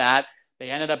went with that.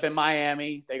 They ended up in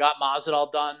Miami. They got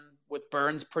Masvidal done with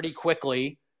Burns pretty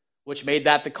quickly, which made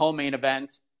that the co-main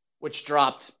event, which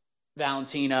dropped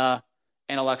Valentina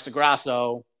and Alexa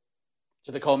Grasso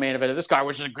to the co-main event of this card,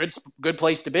 which is a good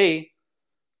place to be.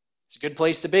 It's a good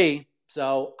place to be.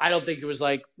 So I don't think it was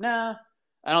like, nah.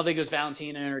 I don't think it was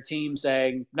Valentina and her team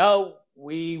saying, no,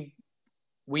 we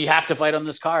have to fight on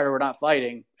this card or we're not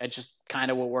fighting. It's just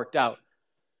kind of what worked out.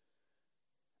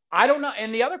 I don't know.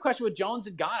 And the other question with Jones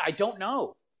and Gane, I don't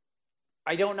know.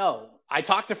 I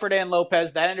talked to Ferdan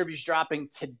Lopez. That interview's dropping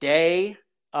today,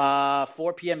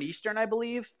 4 p.m. Eastern, I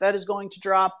believe, that is going to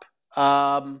drop.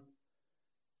 And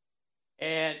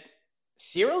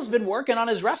Cyril's been working on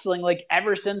his wrestling like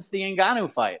ever since the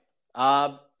Ngannou fight.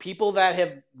 People that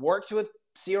have worked with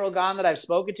Cyril Gane that I've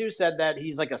spoken to said that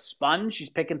he's like a sponge. He's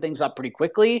picking things up pretty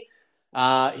quickly.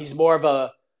 He's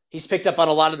picked up on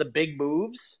a lot of the big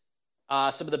moves,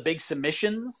 some of the big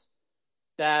submissions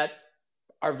that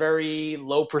are very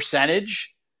low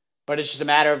percentage, but it's just a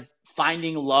matter of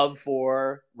finding love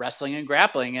for wrestling and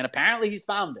grappling. And apparently he's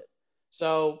found it.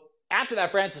 So after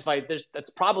that Francis fight,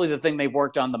 that's probably the thing they've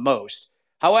worked on the most.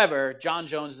 However, John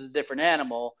Jones is a different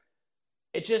animal.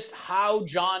 It's just how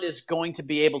John is going to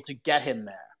be able to get him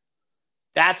there.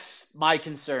 That's my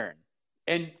concern.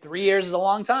 And 3 years is a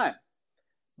long time.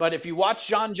 But if you watch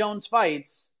John Jones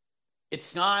fights,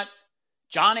 it's not,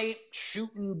 John ain't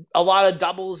shooting a lot of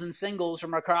doubles and singles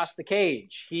from across the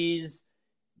cage. He's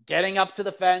getting up to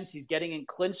the fence. He's getting in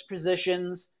clinch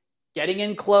positions, getting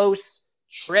in close,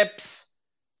 trips,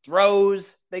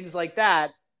 throws, things like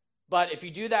that. But if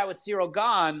you do that with Cyril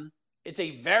Gane, it's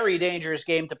a very dangerous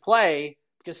game to play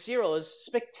because Cyril is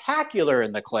spectacular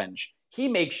in the clinch. He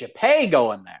makes you pay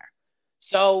going there.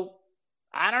 So,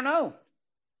 I don't know.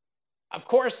 Of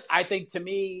course, I think to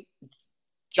me,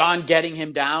 John getting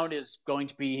him down is going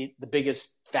to be the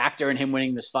biggest factor in him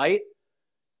winning this fight.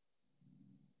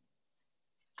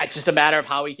 It's just a matter of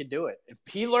how he can do it. If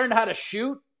he learned how to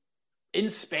shoot in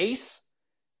space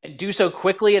and do so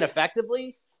quickly and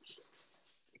effectively,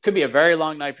 it could be a very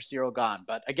long night for Cyril Gane.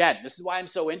 But again, this is why I'm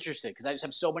so interested, because I just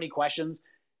have so many questions.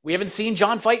 We haven't seen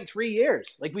John fight in 3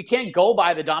 years. Like, we can't go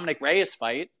by the Dominic Reyes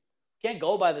fight. Can't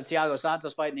go by the Thiago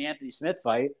Santos fight and the Anthony Smith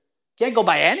fight. Can't go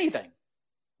by anything.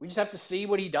 We just have to see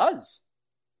what he does.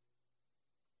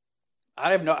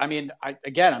 I'm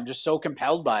just so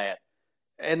compelled by it.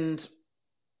 And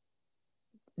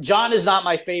John is not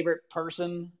my favorite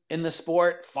person in the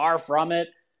sport. Far from it.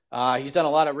 He's done a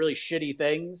lot of really shitty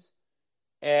things.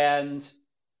 And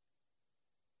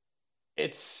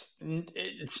there's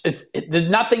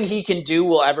nothing he can do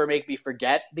will ever make me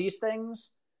forget these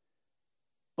things.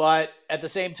 But at the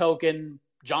same token,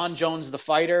 John Jones, the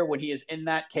fighter, when he is in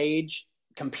that cage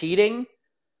competing,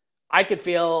 I could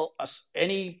feel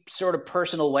any sort of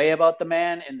personal way about the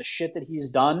man and the shit that he's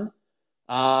done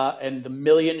and the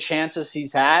million chances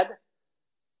he's had.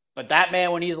 But that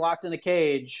man, when he's locked in a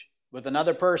cage with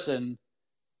another person,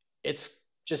 it's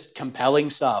just compelling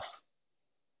stuff.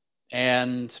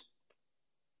 And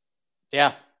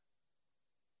yeah,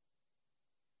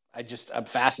 I'm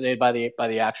fascinated by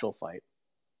the actual fight.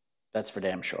 That's for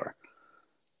damn sure.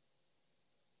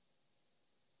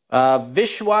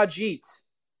 Vishwajit,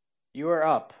 you are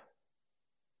up.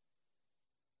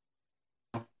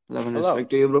 Love and Hello. respect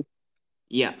to you, bro.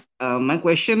 Yeah. My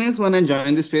question is, when I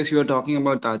joined this space, you were talking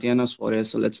about Tatiana Suarez.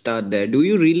 So let's start there. Do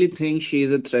you really think she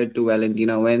is a threat to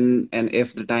Valentina when and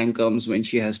if the time comes when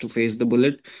she has to face the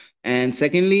bullet? And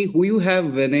secondly, who you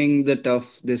have winning the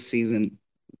tough this season?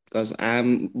 Because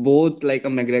I'm both like a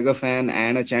McGregor fan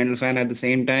and a Chandler fan at the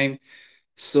same time.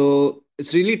 So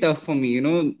it's really tough for me.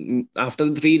 After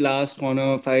the three last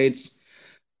corner fights,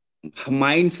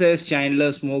 mind says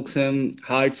Chandler smokes him.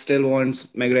 Heart still wants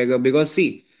McGregor because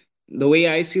see, the way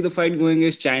I see the fight going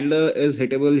is Chandler is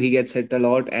hittable. He gets hit a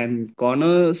lot, and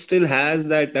Connor still has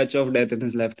that touch of death in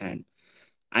his left hand.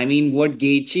 I mean, what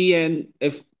Gaethje, and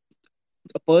if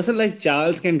a person like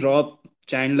Charles can drop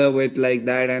Chandler with like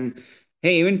that, and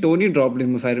hey, even Tony dropped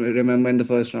him if I remember in the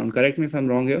first round. Correct me if I'm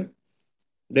wrong here.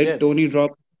 He Did did. Tony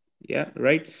drop? Yeah,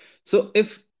 right. So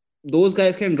if those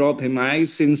guys can drop him, I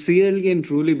sincerely and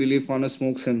truly believe Connor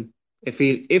smokes him if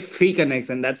he connects,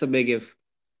 and that's a big if.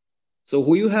 So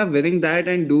who you have winning that,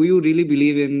 and do you really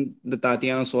believe in the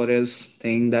Tatiana Suarez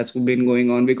thing that's been going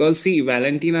on? Because see,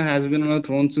 Valentina has been on a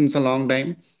throne since a long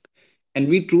time, and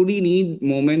we truly need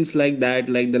moments like that,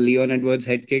 like the Leon Edwards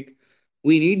head kick.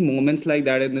 We need moments like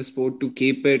that in the sport to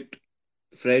keep it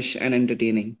fresh and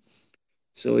entertaining.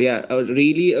 So yeah,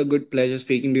 really a good pleasure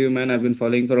speaking to you, man. I've been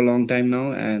following for a long time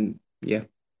now, and yeah,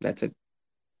 that's it.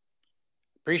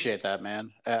 Appreciate that,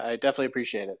 man. I definitely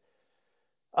appreciate it.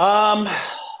 Um,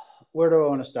 where do I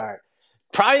want to start?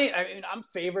 Probably, I mean, I'm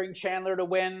favoring Chandler to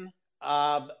win.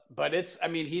 But I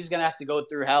mean, he's gonna have to go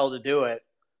through hell to do it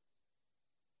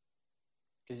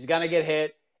because he's gonna get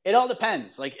hit. It all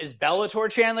depends. Like, is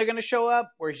Bellator Chandler gonna show up,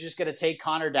 where he's just gonna take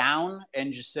Connor down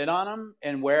and just sit on him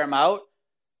and wear him out?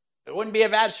 It wouldn't be a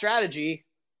bad strategy.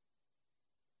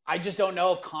 I just don't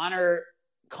know if Connor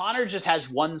just has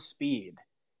one speed.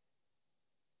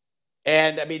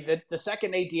 And I mean, the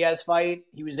second Nate Diaz fight,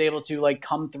 he was able to like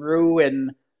come through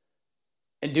and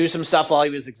do some stuff while he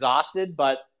was exhausted.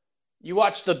 But you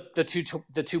watch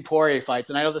the two Poirier fights,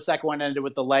 and I know the second one ended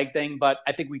with the leg thing, but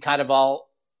I think we kind of all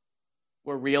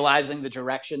were realizing the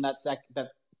direction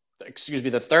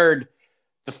the third,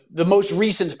 the most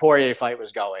recent Poirier fight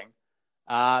was going.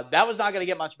 That was not going to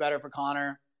get much better for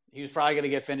Connor. He was probably going to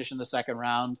get finished in the second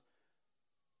round.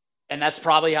 And that's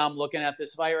probably how I'm looking at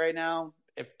this fight right now.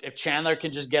 If Chandler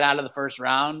can just get out of the first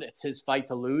round, it's his fight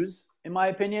to lose, in my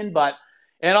opinion. But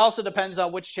it also depends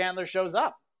on which Chandler shows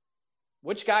up.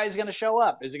 Which guy is going to show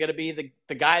up? Is it going to be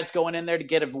the guy that's going in there to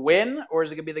get a win, or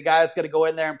is it going to be the guy that's going to go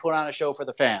in there and put on a show for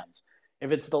the fans?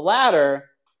 If it's the latter,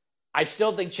 I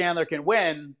still think Chandler can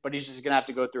win, but he's just going to have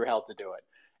to go through hell to do it.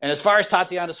 And as far as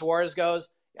Tatiana Suarez goes,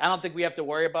 I don't think we have to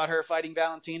worry about her fighting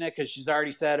Valentina because she's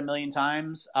already said a million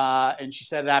times, and she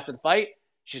said it after the fight,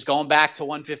 she's going back to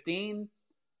 115.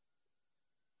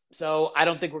 So I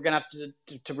don't think we're going to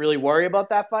have to really worry about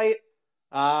that fight.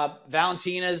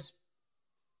 Valentina's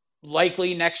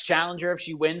likely next challenger, if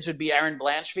she wins, would be Erin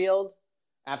Blanchfield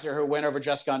after her win over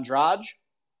Jessica Andrade.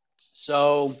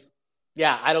 So,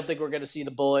 yeah, I don't think we're going to see the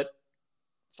Bullet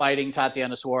fighting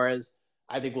Tatiana Suarez.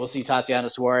 I think we'll see Tatiana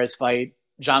Suarez fight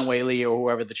Zhang Weili or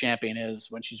whoever the champion is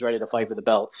when she's ready to fight for the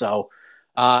belt. So,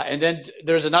 and then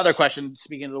there's another question,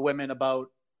 speaking to the women, about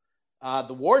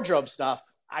the wardrobe stuff.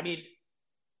 I mean,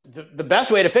 the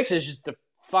best way to fix it is just to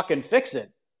fucking fix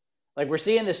it. Like, we're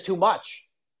seeing this too much.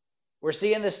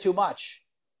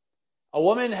 A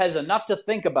woman has enough to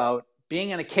think about being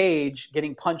in a cage,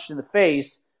 getting punched in the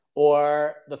face,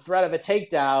 or the threat of a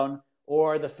takedown,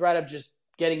 or the threat of just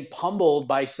getting pummeled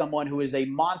by someone who is a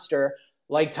monster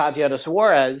like Tatiana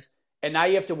Suarez. And now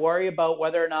you have to worry about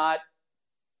whether or not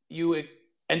you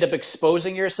end up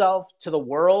exposing yourself to the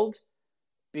world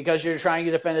because you're trying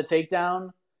to defend a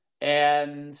takedown,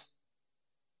 and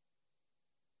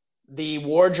the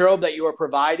wardrobe that you are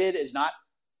provided is not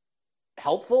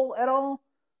helpful at all.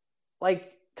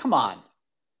 Like, come on.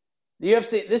 The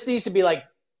UFC, this needs to be like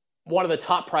one of the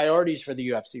top priorities for the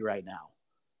UFC right now,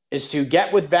 is to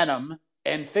get with Venom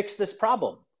and fix this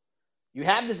problem. You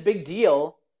have this big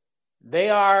deal.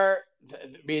 They're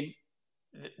paying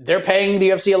the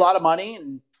UFC a lot of money,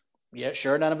 and yeah,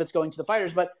 sure, none of it's going to the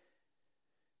fighters, but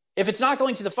if it's not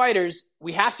going to the fighters,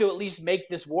 we have to at least make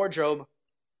this wardrobe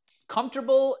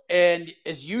comfortable and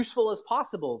as useful as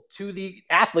possible to the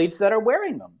athletes that are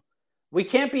wearing them. We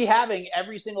can't be having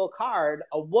every single card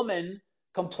a woman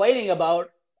complaining about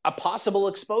a possible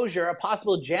exposure, a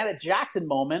possible Janet Jackson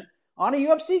moment on a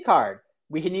UFC card.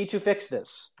 We need to fix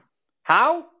this.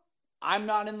 How? I'm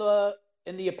not in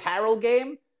the apparel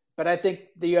game, but I think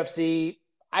the UFC,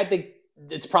 I think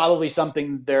it's probably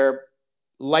something they're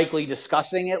likely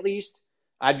discussing at least.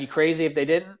 I'd be crazy if they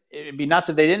didn't. It'd be nuts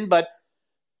if they didn't, but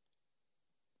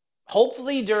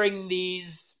hopefully during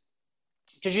these,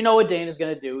 because you know what Dana's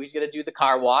going to do. He's going to do the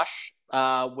car wash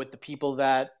with the people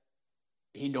that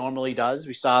he normally does.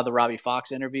 We saw the Robbie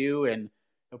Fox interview, and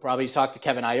he'll probably talk to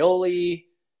Kevin Iole,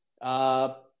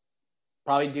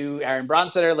 probably do Aaron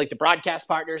Bronstetter, like the broadcast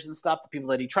partners and stuff, the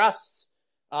people that he trusts.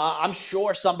 I'm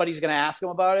sure somebody's going to ask him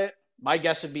about it. My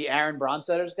guess would be Aaron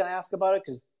Bronstetter is going to ask about it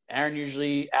because Aaron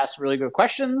usually asks really good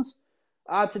questions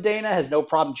to Dana, has no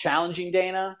problem challenging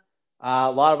Dana.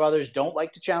 A lot of others don't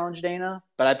like to challenge Dana,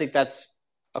 but I think that's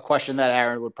a question that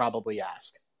Aaron would probably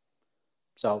ask.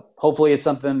 So hopefully it's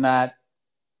something that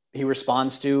he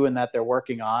responds to and that they're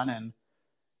working on. And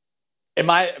it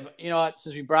might,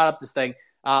 since we brought up this thing,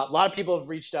 a lot of people have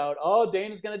reached out. Oh,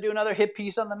 Dana's going to do another hit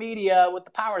piece on the media with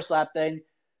the power slap thing.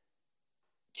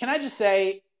 Can I just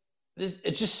say,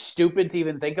 it's just stupid to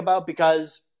even think about,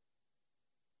 because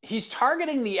he's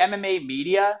targeting the MMA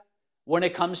media when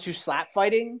it comes to slap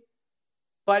fighting,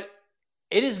 but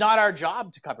it is not our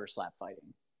job to cover slap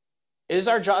fighting. It is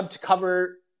our job to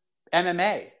cover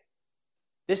MMA.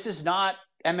 This is not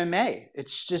MMA.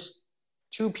 It's just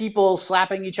two people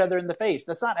slapping each other in the face.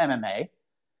 That's not MMA.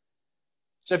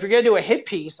 So if you're going to do a hit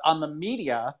piece on the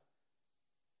media,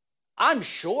 I'm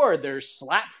sure there's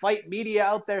slap fight media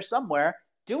out there somewhere.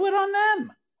 Do it on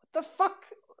them. What the fuck?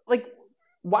 Like,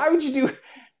 why would you do?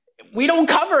 We don't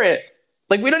cover it.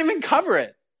 Like, we don't even cover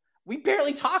it. We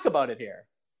barely talk about it here.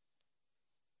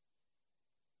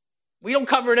 We don't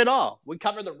cover it at all. We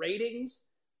cover the ratings.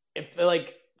 If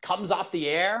it comes off the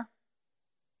air.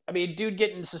 I mean, dude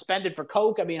getting suspended for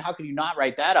coke. I mean, how could you not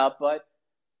write that up? But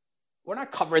we're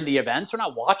not covering the events. We're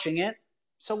not watching it.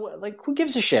 So, who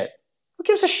gives a shit? Who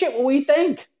gives a shit what we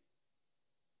think?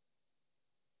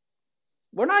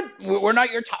 We're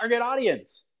not your target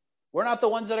audience. We're not the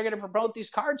ones that are going to promote these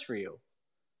cards for you,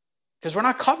 because we're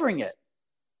not covering it.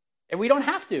 And we don't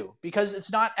have to, because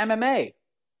it's not MMA.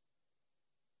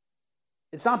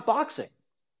 It's not boxing.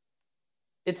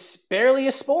 It's barely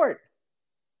a sport.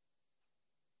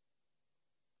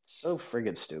 So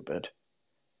friggin' stupid.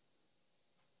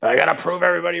 But I got to prove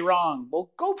everybody wrong.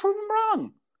 Well, go prove them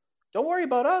wrong. Don't worry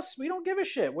about us. We don't give a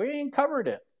shit. We ain't covered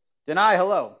it. Deny,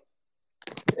 hello.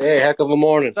 Hey, heck of a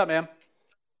morning. What's up, man?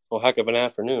 Well, heck of an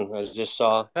afternoon. I just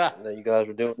saw that you guys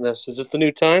were doing this. Is this the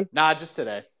new time? Nah, just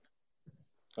today.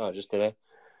 Oh, just today.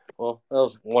 Well, that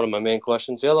was one of my main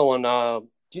questions. The other one,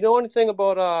 do you know anything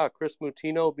about Chris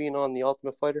Mutino being on The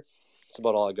Ultimate Fighter? That's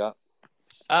about all I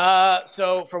got.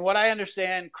 So from what I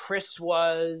understand, Chris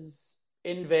was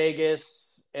in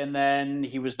Vegas, and then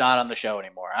he was not on the show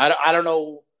anymore. I don't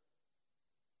know.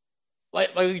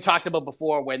 Like we talked about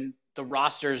before, when the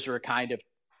rosters were kind of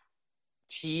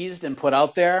teased and put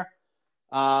out there,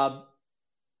 I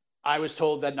was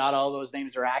told that not all those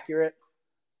names are accurate.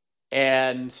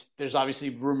 And there's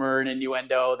obviously rumor and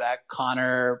innuendo that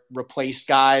Connor replaced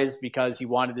guys because he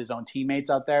wanted his own teammates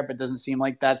out there, but it doesn't seem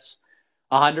like that's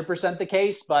 100% the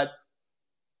case. But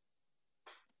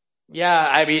yeah,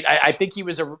 I mean, I think he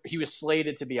was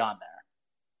slated to be on there.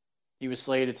 He was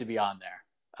slated to be on there,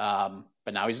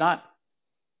 but now he's not.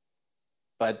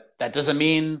 But that doesn't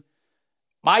mean.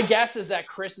 My guess is that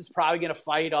Chris is probably going to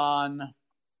fight on,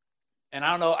 and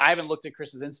I don't know, I haven't looked at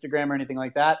Chris's Instagram or anything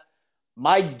like that.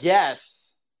 My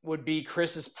guess would be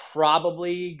Chris is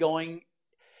probably going,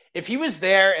 if he was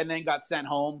there and then got sent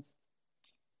home,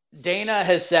 Dana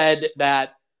has said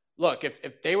that, look,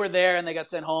 if they were there and they got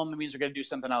sent home, that means we're going to do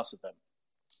something else with them.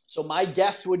 So my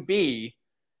guess would be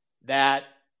that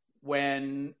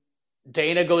when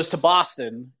Dana goes to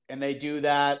Boston and they do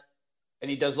that, and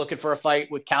he does looking for a fight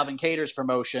with Calvin Cater's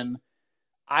promotion,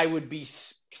 I would be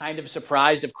kind of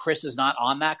surprised if Chris is not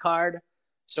on that card.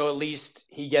 So at least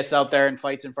he gets out there and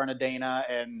fights in front of Dana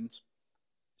and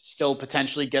still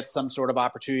potentially gets some sort of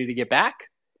opportunity to get back.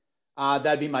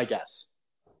 That'd be my guess.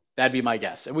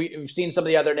 And we've seen some of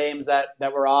the other names that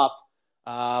were off.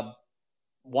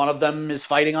 One of them is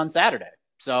fighting on Saturday.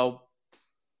 So,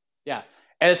 yeah.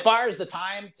 And as far as the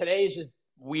time, today is just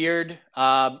weird.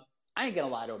 I ain't going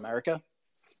to lie to America.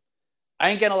 I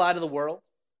ain't going to lie to the world.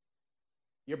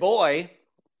 Your boy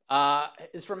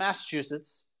is from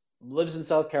Massachusetts, lives in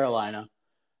South Carolina.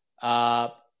 I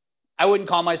wouldn't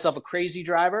call myself a crazy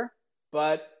driver,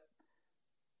 but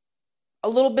a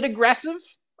little bit aggressive.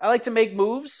 I like to make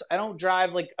moves. I don't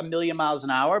drive like a million miles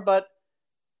an hour, but,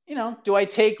 do I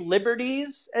take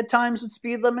liberties at times with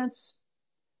speed limits?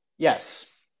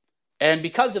 Yes. And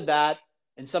because of that,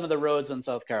 in some of the roads in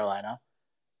South Carolina,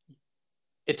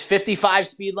 it's 55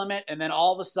 speed limit, and then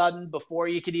all of a sudden, before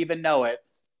you could even know it,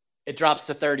 it drops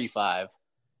to 35.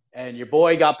 And your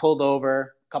boy got pulled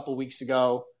over a couple weeks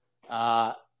ago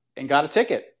and got a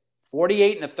ticket,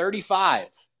 48 and a 35.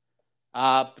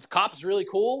 The cop is really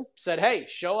cool, said, hey,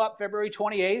 show up February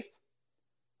 28th.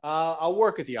 I'll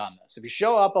work with you on this. If you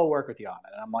show up, I'll work with you on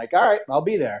it. And I'm like, all right, I'll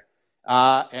be there.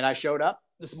 And I showed up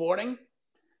this morning,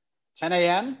 10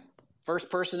 a.m., first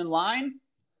person in line.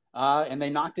 And they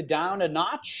knocked it down a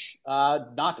notch,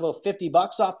 knocked about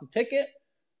 $50 off the ticket.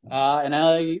 And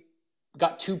I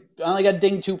only got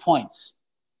dinged 2 points.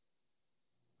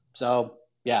 So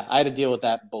yeah, I had to deal with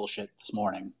that bullshit this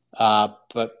morning. But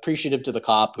appreciative to the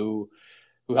cop who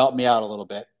helped me out a little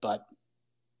bit. But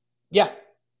yeah,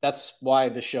 that's why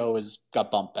the show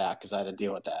got bumped back, because I had to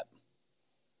deal with that.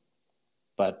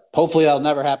 But hopefully that'll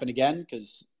never happen again,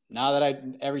 because now that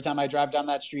every time I drive down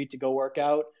that street to go work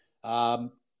out, I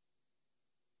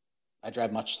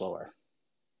drive much slower.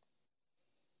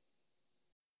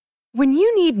 When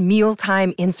you need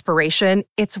mealtime inspiration,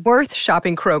 it's worth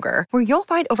shopping Kroger, where you'll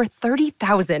find over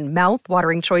 30,000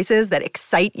 mouth-watering choices that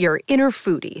excite your inner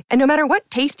foodie. And no matter what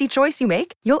tasty choice you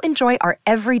make, you'll enjoy our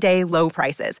everyday low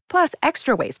prices, plus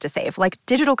extra ways to save, like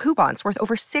digital coupons worth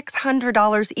over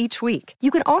 $600 each week. You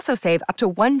can also save up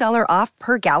to $1 off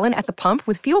per gallon at the pump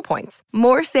with fuel points.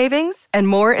 More savings and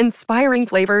more inspiring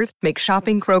flavors make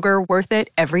shopping Kroger worth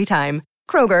it every time.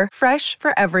 Kroger, fresh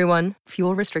for everyone.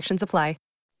 Fuel restrictions apply.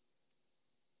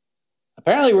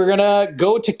 Apparently, we're going to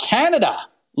go to Canada.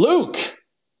 Luke.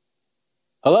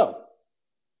 Hello.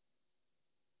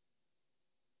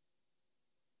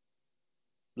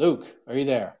 Luke, are you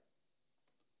there?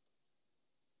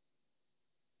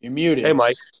 You're muted. Hey,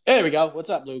 Mike. There we go.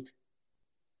 What's up, Luke?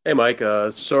 Hey, Mike.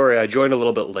 Sorry, I joined a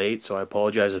little bit late, so I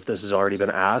apologize if this has already been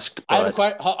asked. I have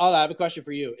a question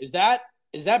for you. Is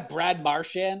that Brad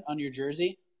Marchand on your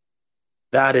jersey?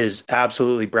 That is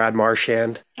absolutely Brad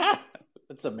Marchand.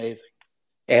 That's amazing.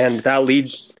 And that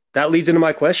leads into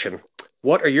my question.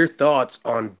 What are your thoughts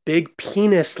on big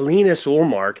penis Linus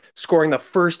Ullmark scoring the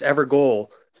first ever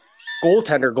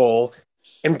goaltender goal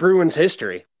in Bruins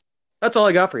history? That's all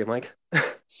I got for you, Mike.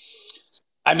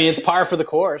 I mean, it's par for the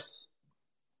course.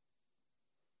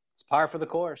 It's par for the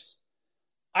course.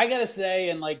 I gotta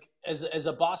say, and like as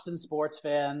a Boston sports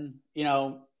fan, you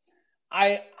know,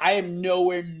 I am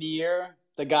nowhere near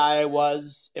the guy I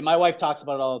was, and my wife talks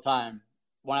about it all the time.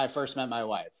 When I first met my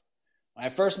wife. When I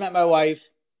first met my wife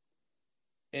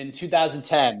in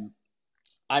 2010,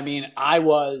 I mean, I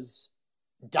was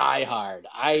diehard.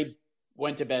 I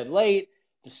went to bed late.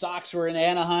 The Sox were in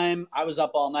Anaheim. I was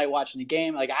up all night watching the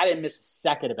game. Like, I didn't miss a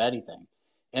second of anything.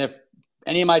 And if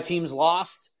any of my teams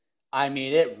lost, I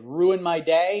mean, it ruined my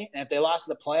day. And if they lost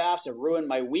in the playoffs, it ruined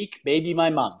my week, maybe my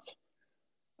month.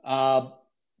 I'm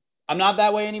not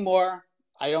that way anymore.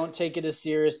 I don't take it as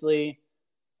seriously.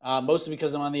 Mostly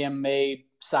because I'm on the MMA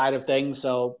side of things,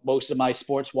 so most of my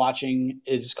sports watching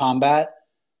is combat.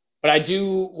 But I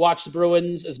do watch the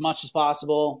Bruins as much as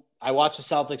possible. I watch the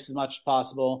Celtics as much as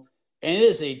possible. And it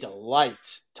is a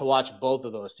delight to watch both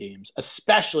of those teams,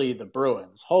 especially the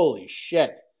Bruins. Holy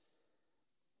shit.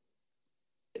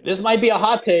 This might be a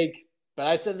hot take, but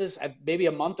I said this maybe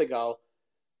a month ago.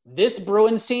 This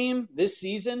Bruins team this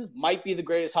season might be the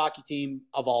greatest hockey team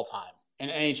of all time in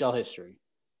NHL history.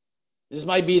 This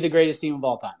might be the greatest team of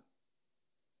all time.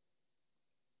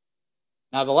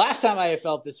 Now, the last time I have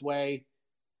felt this way,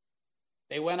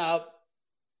 they went out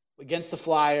against the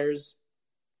Flyers.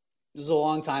 This was a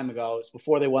long time ago. It was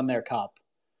before they won their cup.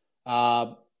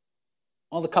 Well,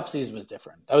 the cup season was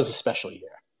different. That was a special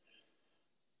year.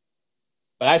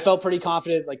 But I felt pretty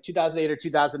confident, like 2008 or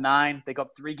 2009, they go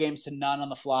up 3-0 on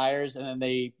the Flyers, and then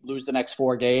they lose the next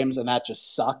 4 games, and that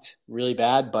just sucked really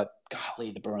bad. But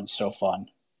golly, the Bruins so fun.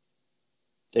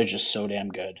 They're just so damn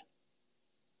good.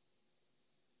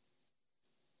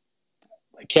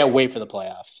 I can't wait for the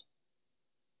playoffs.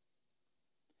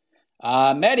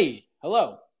 Mehdi,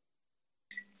 hello.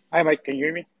 Hi, Mike. Can you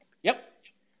hear me? Yep.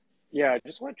 Yeah, I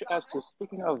just wanted to ask you,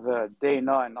 speaking of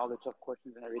Dana and all the tough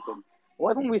questions and everything,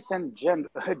 why don't we send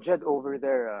Jed over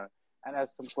there and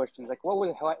ask some questions? Like, what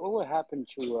would happen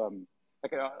to,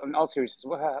 in all seriousness,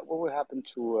 what would happen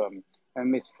to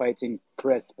Miss fighting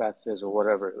press passes or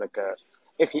whatever? Like,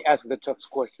 if he asks the tough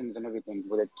questions and everything,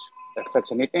 would it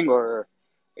affect anything, or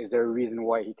is there a reason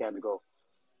why he can't go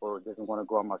or doesn't want to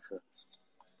go? I'm not sure.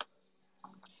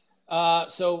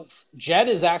 So Jed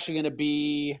is actually going to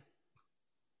be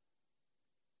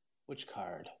which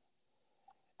card?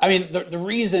 I mean, the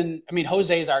reason, I mean,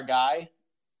 Jose's our guy.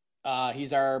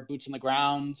 He's our boots on the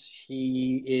ground.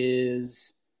 He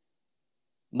is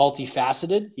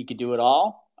multifaceted. He could do it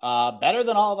all. Better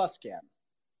than all of us can.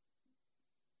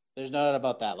 There's no doubt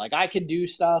about that. Like, I could do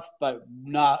stuff, but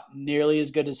not nearly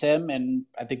as good as him, and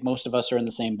I think most of us are in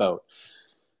the same boat.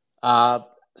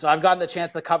 So I've gotten the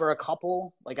chance to cover a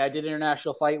couple. Like, I did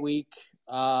International Fight Week.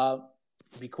 It'd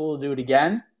be cool to do it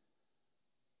again.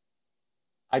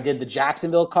 I did the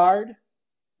Jacksonville card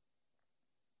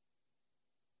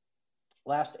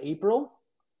last April.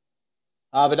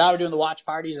 But now we're doing the watch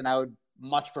parties, and I would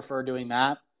much prefer doing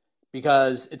that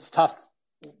because it's tough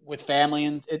with family,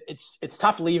 and it's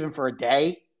tough leaving for a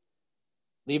day,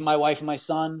 leaving my wife and my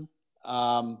son.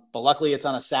 But luckily it's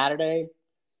on a Saturday.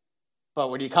 But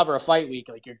when you cover a fight week,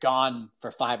 like, you're gone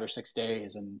for 5 or 6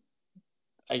 days, and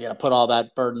I got to put all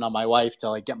that burden on my wife to,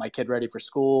 like, get my kid ready for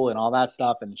school and all that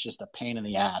stuff, and it's just a pain in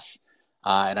the ass.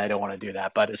 And I don't want to do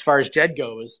that. But as far as Jed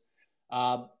goes,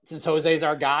 Since Jose's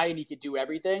our guy and he could do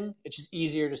everything, it's just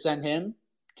easier to send him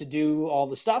to do all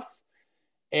the stuff.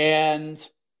 And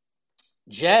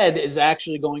Jed is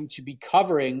actually going to be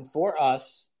covering for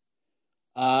us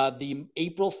the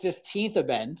April 15th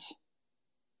event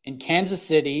in Kansas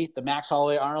City, the Max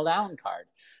Holloway Arnold Allen card.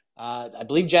 I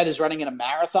believe Jed is running in a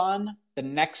marathon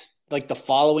the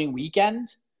following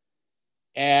weekend.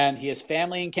 And he has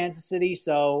family in Kansas City,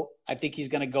 so I think he's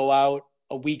going to go out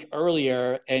a week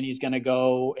earlier and he's going to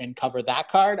go and cover that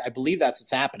card. I believe that's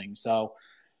what's happening. So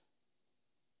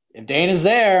if Dane is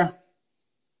there,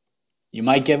 you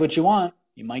might get what you want.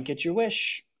 You might get your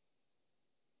wish.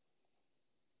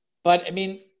 But, I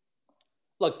mean,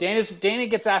 look, Dana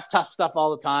gets asked tough stuff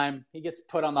all the time. He gets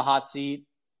put on the hot seat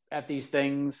at these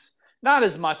things. Not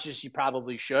as much as he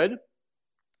probably should.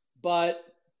 But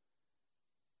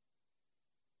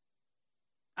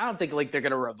I don't think they're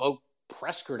going to revoke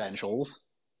press credentials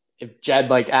if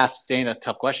Jed asks Dana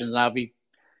tough questions. And that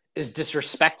is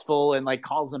disrespectful and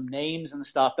calls him names and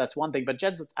stuff. That's one thing. But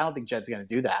I don't think Jed's going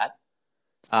to do that.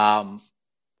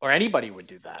 Or anybody would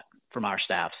do that from our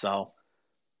staff. So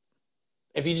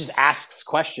if he just asks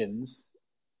questions,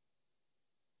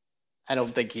 I don't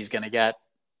think he's going to get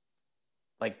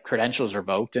credentials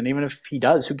revoked. And even if he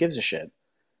does, who gives a shit?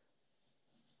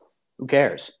 Who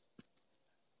cares?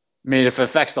 I mean, if it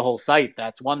affects the whole site,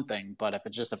 that's one thing. But if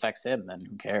it just affects him, then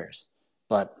who cares?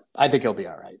 But I think he'll be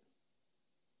all right.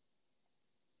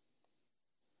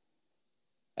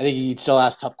 I think he'd still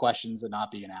ask tough questions and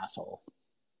not be an asshole.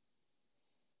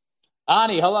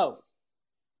 Ani, hello.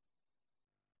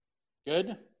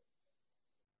 Good?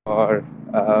 For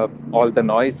all the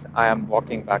noise, I am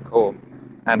walking back home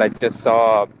and I just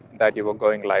saw that you were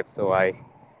going live, so I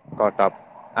caught up.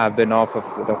 I've been off of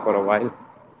Twitter for a while.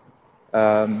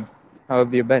 How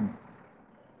have you been?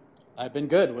 I've been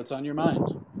good. What's on your mind?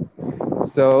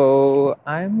 So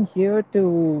I'm here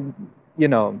to,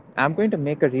 I'm going to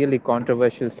make a really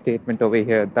controversial statement over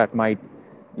here that might,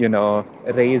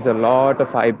 raise a lot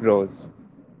of eyebrows.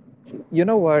 You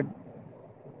know what?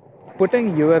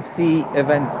 Putting UFC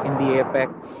events in the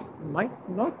Apex might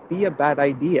not be a bad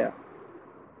idea.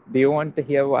 Do you want to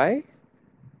hear why?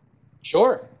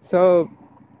 Sure. So,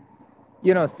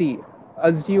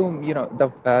 assume,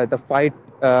 the fight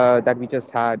that we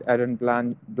just had, Aaron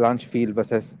Blanchfield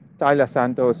versus Tyler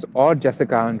Santos or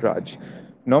Jessica Andrade.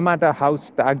 No matter how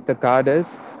stacked the card is,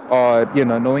 or,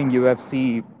 knowing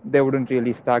UFC, they wouldn't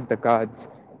really stack the cards.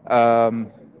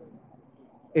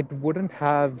 It wouldn't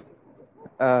have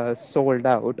sold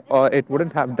out, or it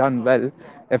wouldn't have done well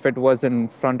if it was in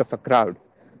front of a crowd.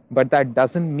 But that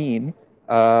doesn't mean,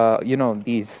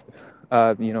 these,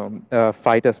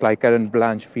 fighters like Aaron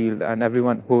Blanchfield and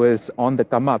everyone who is on the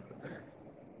come up,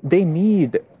 they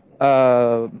need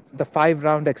the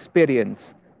 5-round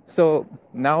experience. So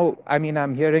now,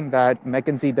 I'm hearing that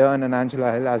Mackenzie Dern and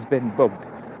Angela Hill has been booked.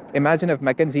 Imagine if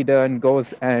Mackenzie Dern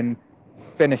goes and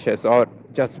finishes or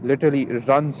just literally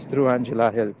runs through Angela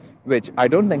Hill, which I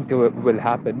don't think will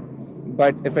happen.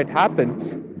 But if it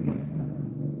happens,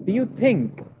 do you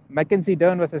think Mackenzie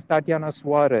Dern versus Tatiana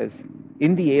Suarez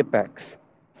in the Apex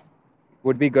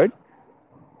would be good?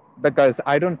 Because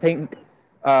I don't think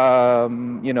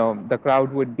the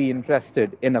crowd would be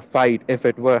interested in a fight if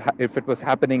it was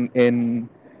happening in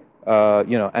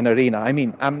an arena.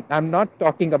 I'm not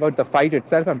talking about the fight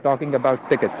itself. I'm talking about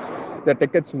tickets. The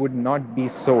tickets would not be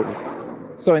sold.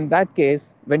 So in that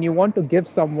case, when you want to give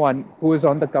someone who is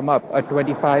on the come up a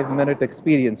 25-minute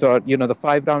experience, or the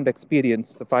 5-round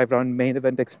experience, the 5-round main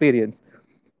event experience,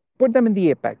 put them in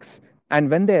the Apex. And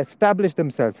when they establish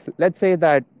themselves, let's say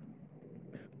that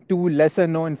 2 lesser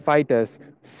known fighters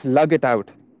slug it out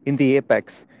in the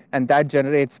Apex, and that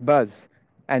generates buzz,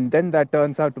 and then that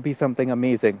turns out to be something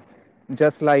amazing,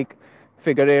 just like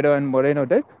Figueiredo and Moreno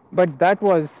did. But that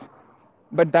was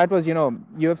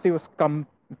UFC was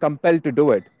compelled to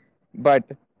do it. But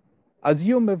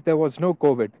assume if there was no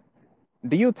COVID,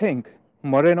 do you think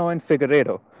Moreno and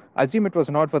Figueiredo, assume it was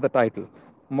not for the title,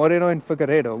 Moreno and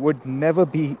Figueiredo would never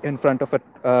be in front of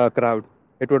a crowd?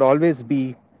 It would always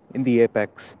be in the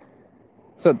Apex.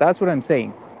 So that's what I'm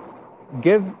saying.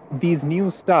 Give these new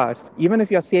stars, even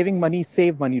if you're saving money,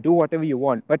 save money, do whatever you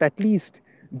want, but at least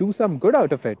do some good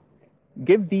out of it.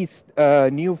 Give these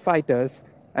new fighters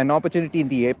an opportunity in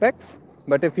the Apex,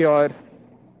 but if you're,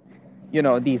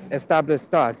 these established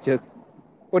stars, just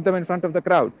put them in front of the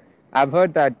crowd. I've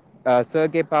heard that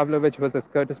Sergey Pavlovich versus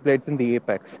Curtis Blades in the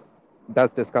Apex.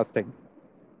 That's disgusting.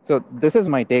 So this is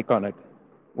my take on it.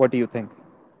 What do you think?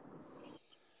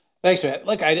 Thanks, man.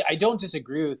 Look, I don't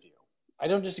disagree with you.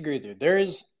 There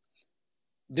is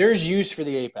there's use for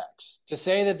the Apex. To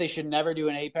say that they should never do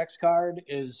an Apex card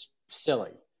is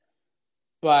silly.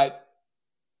 But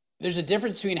there's a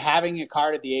difference between having a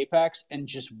card at the Apex and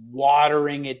just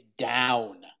watering it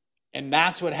down. And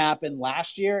that's what happened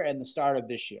last year and the start of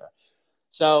this year.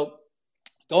 So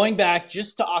going back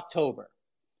just to October,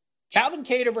 Calvin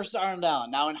Kattar versus Arnold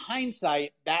Allen. Now, in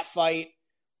hindsight, that fight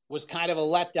was kind of a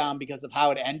letdown because of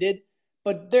how it ended.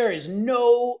 But there is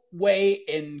no way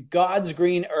in God's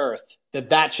green earth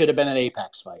that should have been an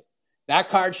Apex fight. That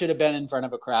card should have been in front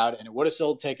of a crowd, and it would have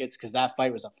sold tickets because that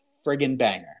fight was a friggin'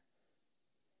 banger.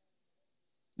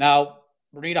 Now,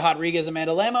 Renita Rodriguez,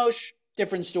 Amanda Lemos,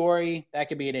 different story. That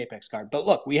could be an Apex card. But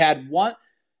look, we had one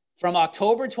from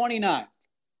October 29th.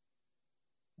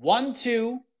 1,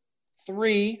 2,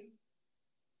 3.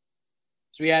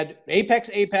 So we had Apex,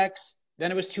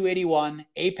 then it was 281,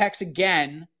 Apex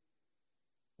again.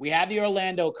 We had the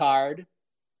Orlando card,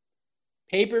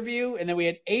 pay-per-view, and then we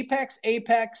had Apex,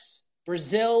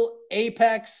 Brazil,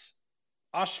 Apex,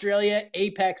 Australia,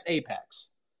 Apex.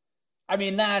 I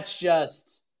mean, it's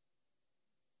just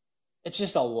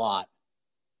a lot.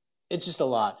 It's just a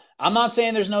lot. I'm not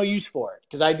saying there's no use for it,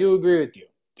 because I do agree with you.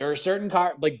 There are certain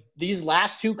cards, like these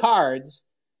last two cards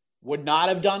would not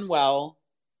have done well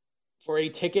for a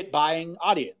ticket-buying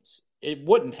audience. It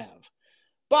wouldn't have.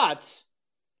 But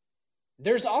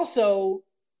there's also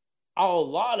a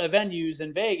lot of venues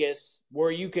in Vegas where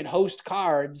you can host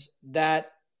cards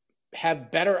that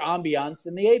have better ambiance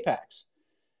than the Apex.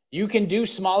 You can do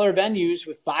smaller venues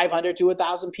with 500 to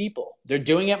 1,000 people. They're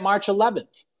doing it March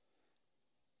 11th.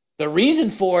 The reason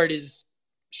for it is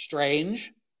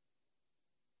strange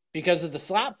because of the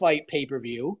slap fight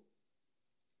pay-per-view,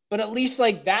 but at least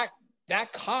like that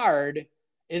card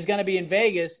is going to be in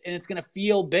Vegas and it's going to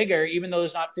feel bigger even though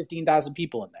there's not 15,000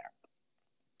 people in there.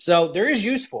 So there is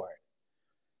use for it.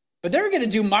 But they're going to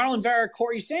do Marlon Vera,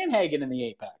 Corey Sandhagen in the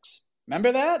Apex.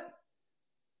 Remember that?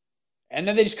 And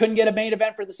then they just couldn't get a main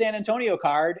event for the San Antonio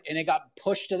card, and it got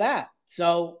pushed to that.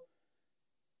 So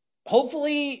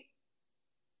hopefully,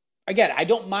 again, I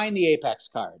don't mind the Apex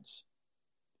cards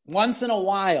once in a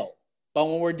while. But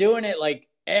when we're doing it like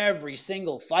every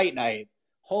single fight night,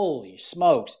 holy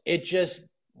smokes, it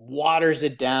just waters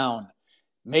it down,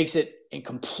 makes it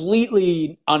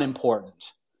completely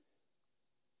unimportant.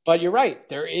 But you're right,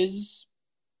 there is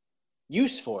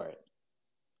use for it.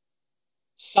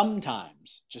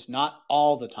 Sometimes, just not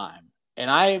all the time. And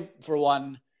I, for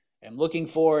one, am looking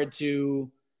forward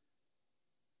to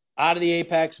out of the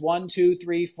Apex 1, 2,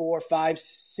 3, 4, 5,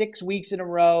 6 weeks in a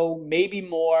row, maybe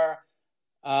more.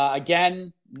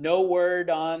 Again, no word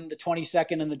on the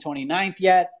 22nd and the 29th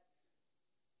yet.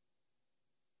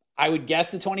 I would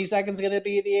guess the 22nd is going to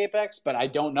be the Apex, but I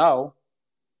don't know.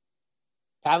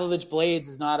 Pavlovich Blades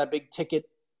is not a big ticket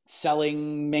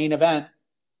selling main event.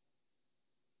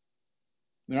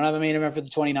 We don't have a main event for the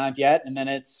 29th yet, and then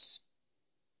it's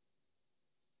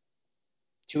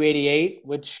 288,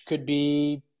 which could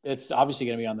be, it's obviously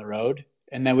going to be on the road.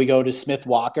 And then we go to Smith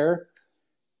Walker.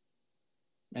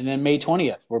 And then May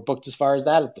 20th. We're booked as far as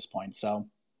that at this point. So,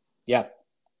 yeah.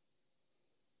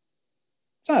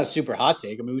 It's not a super hot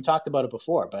take. I mean, we talked about it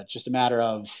before, but it's just a matter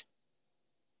of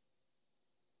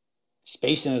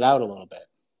spacing it out a little bit.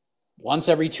 Once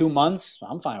every 2 months,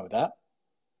 I'm fine with that.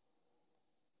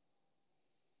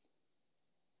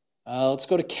 Let's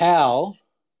go to Cal.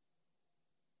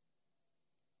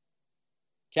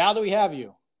 Cal, do we have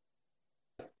you?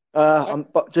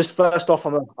 But just first off,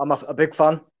 I'm a big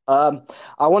fan. I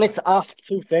wanted to ask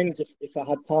two things if I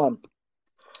had time.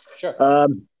 Sure.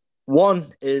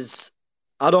 One is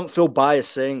I don't feel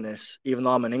biased saying this, even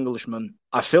though I'm an Englishman.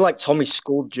 I feel like Tommy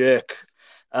schooled Jake,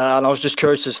 and I was just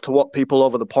curious as to what people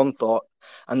over the pond thought.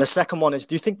 And the second one is,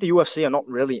 do you think the UFC are not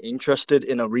really interested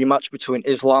in a rematch between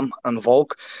Islam and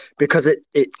Volk? Because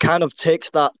it kind of takes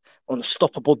that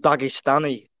unstoppable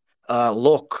Dagestani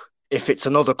look if it's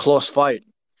another close fight.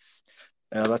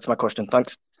 That's my question.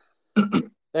 Thanks.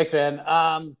 Thanks, man.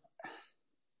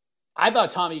 I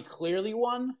thought Tommy clearly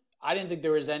won. I didn't think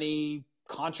there was any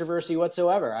controversy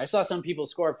whatsoever. I saw some people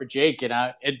score for Jake, and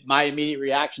my immediate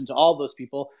reaction to all those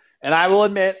people, and I will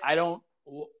admit, I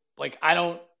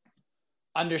don't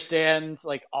understand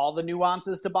like all the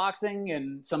nuances to boxing,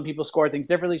 and some people score things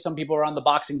differently. Some people are on the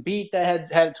boxing beat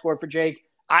that had it scored for Jake.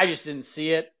 I just didn't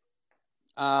see it.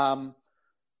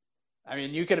 I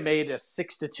mean, you could have made a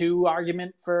 6-2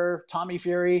 argument for Tommy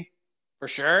Fury, for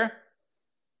sure.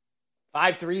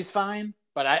 5-3 is fine,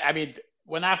 but I mean,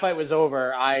 when that fight was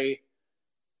over,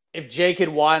 if Jake had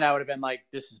won, I would have been like,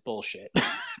 "This is bullshit."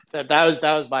 that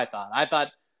was my thought. I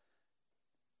thought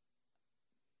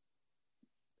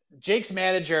Jake's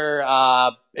manager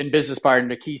and business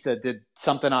partner, Nikisa, did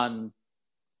something on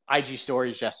IG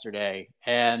stories yesterday.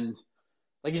 And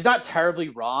like, he's not terribly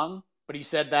wrong, but he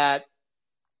said that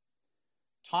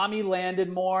Tommy landed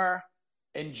more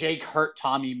and Jake hurt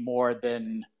Tommy more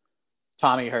than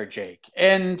Tommy hurt Jake.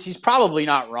 And he's probably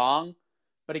not wrong.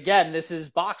 But again, this is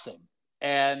boxing.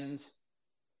 And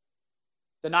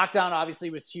the knockdown obviously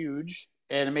was huge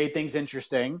and it made things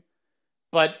interesting.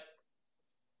 But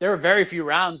there were very few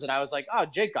rounds that I was like, oh,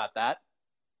 Jake got that.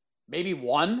 Maybe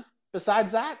one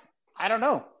besides that. I don't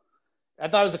know. I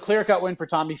thought it was a clear-cut win for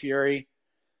Tommy Fury.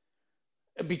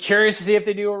 I'd be curious to see if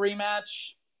they do a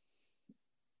rematch.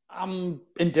 I'm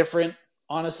indifferent,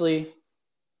 honestly,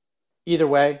 either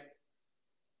way.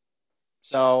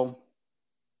 So,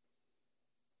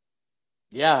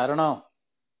 yeah, I don't know.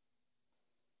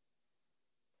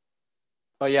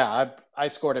 But yeah, I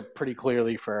scored it pretty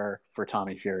clearly for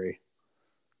Tommy Fury.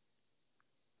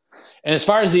 And as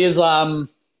far as the Islam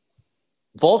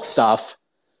Volk stuff,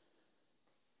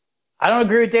 I don't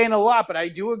agree with Dana a lot, but I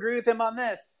do agree with him on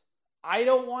this. I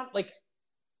don't want, like,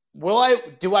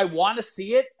 do I want to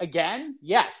see it again?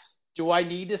 Yes. Do I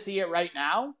need to see it right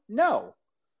now? No.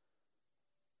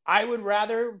 I would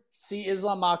rather see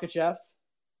Islam Makhachev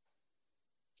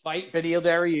fight Beneil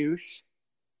Dariush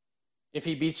if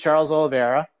he beats Charles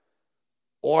Oliveira,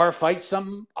 or fight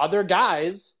some other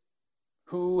guys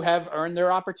who have earned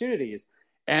their opportunities.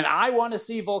 And I want to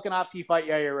see Volkanovski fight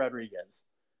Yair Rodriguez.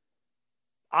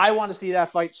 I want to see that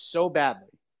fight so badly.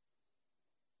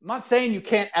 I'm not saying you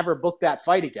can't ever book that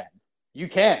fight again. You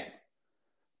can.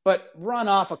 But run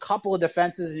off a couple of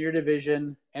defenses in your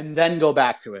division and then go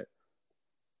back to it.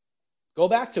 Go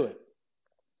back to it.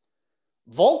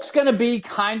 Volk's going to be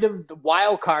kind of the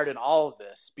wild card in all of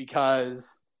this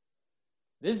because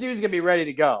this dude's going to be ready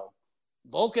to go.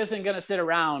 Volk isn't going to sit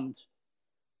around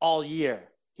all year.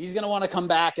 He's going to want to come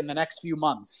back in the next few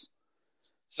months.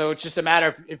 So it's just a matter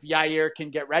of if Yair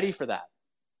can get ready for that.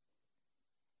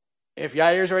 If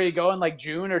Yair's ready to go in like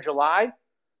June or July,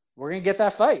 we're going to get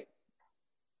that fight.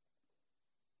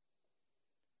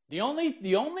 The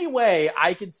only way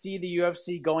I could see the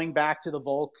UFC going back to the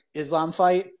Volk Islam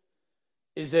fight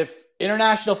is if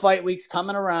International Fight Week's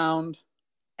coming around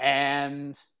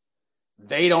and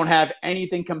they don't have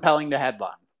anything compelling to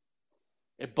headline.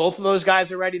 If both of those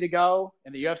guys are ready to go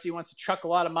and the UFC wants to chuck a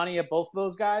lot of money at both of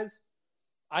those guys,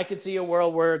 I could see a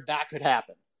world where that could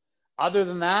happen. Other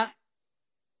than that,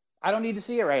 I don't need to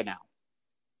see it right now.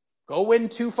 Go win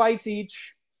 2 fights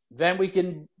each, then we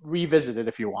can revisit it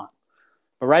if you want.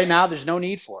 But right now, there's no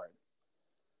need for it.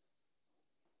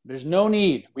 There's no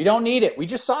need. We don't need it. We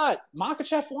just saw it.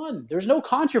 Makhachev won. There's no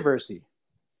controversy.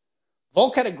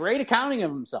 Volk had a great accounting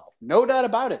of himself. No doubt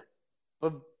about it.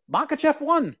 But Makhachev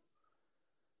won.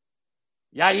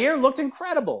 Yair looked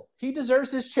incredible. He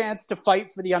deserves his chance to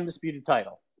fight for the undisputed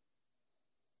title.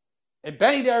 And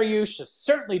Benny Dariush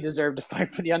certainly deserved to fight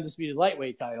for the undisputed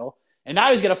lightweight title. And now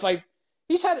he's going to fight.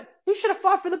 He should have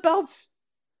fought for the belt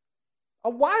a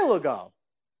while ago.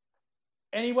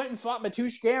 And he went and fought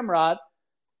Mateusz Gamrot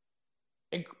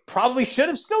and probably should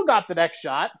have still got the next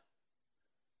shot.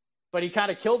 But he kind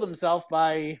of killed himself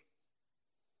by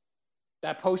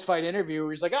that post-fight interview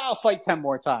where he's like, I'll fight 10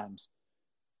 more times.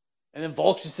 And then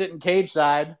Volk's just sitting cage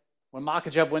side when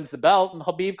Makhachev wins the belt and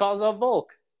Khabib calls out Volk.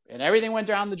 And everything went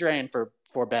down the drain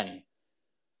for Benny.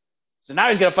 So now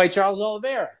he's going to fight Charles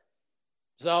Oliveira.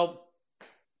 So,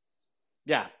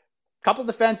 yeah, couple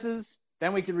defenses,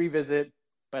 then we can revisit.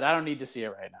 But I don't need to see it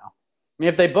right now. I mean,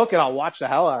 if they book it, I'll watch the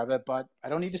hell out of it, but I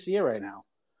don't need to see it right now.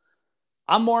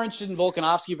 I'm more interested in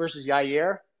Volkanovski versus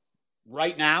Yair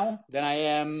right now than I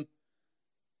am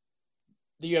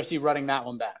the UFC running that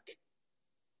one back.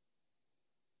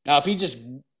 Now, if he just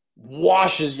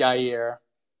washes Yair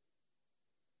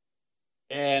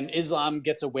and Islam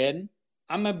gets a win,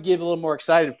 I'm going to get a little more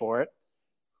excited for it.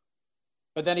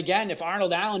 But then again, if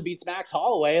Arnold Allen beats Max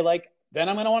Holloway, then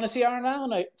I'm going to want to see Arnold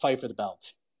Allen fight for the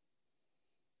belt.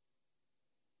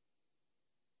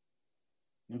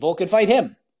 And Volk could fight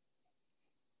him.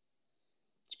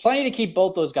 It's plenty to keep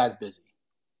both those guys busy.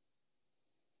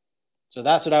 So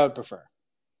that's what I would prefer.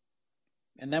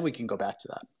 And then we can go back to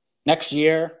that. Next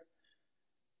year,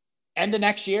 end of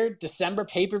next year, December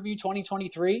pay-per-view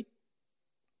 2023.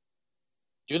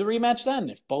 Do the rematch then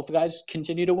if both guys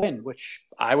continue to win, which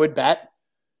I would bet,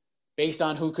 based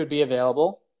on who could be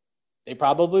available, they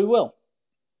probably will.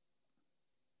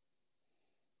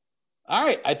 All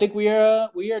right, I think we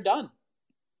are done.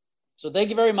 So thank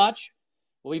you very much.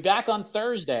 We'll be back on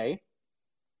Thursday,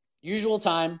 usual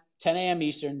time, 10 a.m.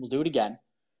 Eastern. We'll do it again.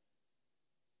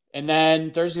 And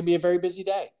then Thursday's going to be a very busy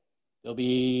day. There'll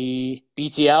be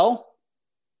BTL,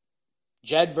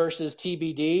 Jed versus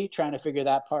TBD, trying to figure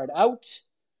that part out.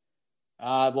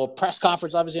 Press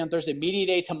conference obviously on Thursday. Media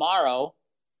day tomorrow.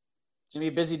 It's going to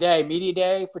be a busy day. Media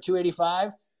day for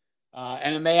 285.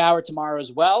 MMA hour tomorrow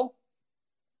as well.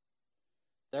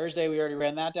 Thursday, we already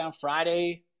ran that down.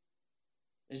 Friday,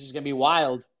 this is going to be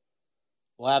wild.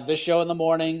 We'll have this show in the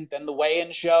morning, then the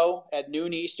weigh-in show at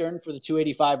noon Eastern for the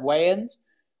 285 weigh-ins.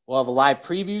 We'll have a live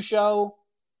preview show.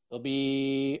 There'll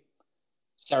be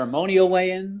ceremonial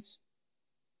weigh-ins.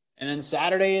 And then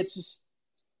Saturday,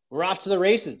 we're off to the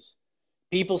races.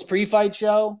 People's pre-fight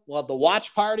show. We'll have the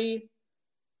watch party.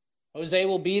 Jose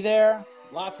will be there.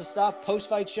 Lots of stuff.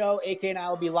 Post-fight show. AK and I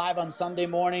will be live on Sunday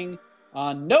morning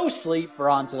on No Sleep for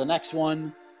on to the next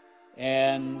one.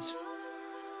 And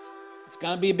it's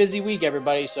going to be a busy week,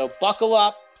 everybody. So buckle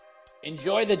up.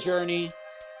 Enjoy the journey.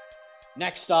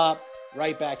 Next stop,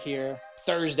 right back here.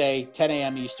 Thursday, 10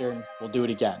 a.m. Eastern. We'll do it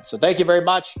again. So thank you very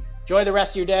much. Enjoy the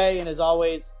rest of your day. And as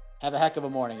always, have a heck of a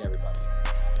morning, everybody.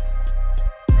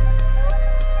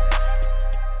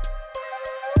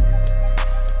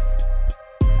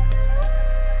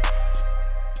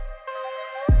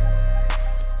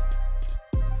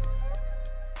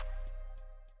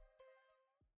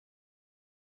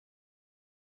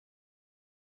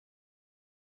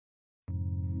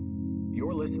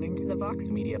 You're listening to the Vox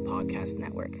Media Podcast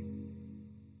Network.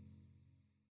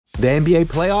 The NBA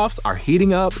playoffs are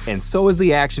heating up, and so is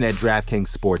the action at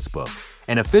DraftKings Sportsbook,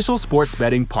 an official sports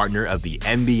betting partner of the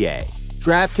NBA.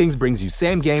 DraftKings brings you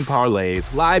same-game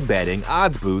parlays, live betting,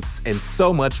 odds boosts, and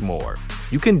so much more.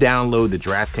 You can download the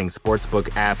DraftKings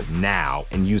Sportsbook app now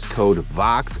and use code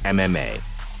VOXMMA.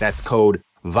 That's code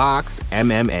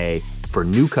VOXMMA for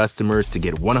new customers to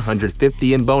get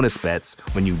 $150 in bonus bets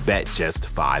when you bet just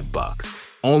 $5.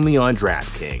 Only on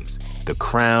DraftKings. The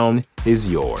crown is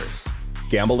yours.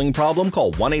 Gambling problem?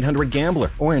 Call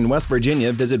 1-800-GAMBLER. Or in West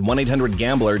Virginia, visit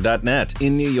 1-800-GAMBLER.net.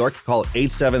 In New York, call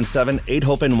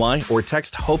 877-8-HOPE-NY or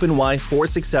text HOPE-NY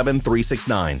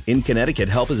 467-369. In Connecticut,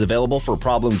 help is available for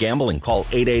problem gambling. Call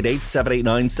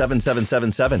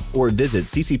 888-789-7777 or visit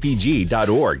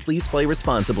ccpg.org. Please play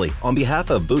responsibly. On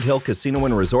behalf of Boot Hill Casino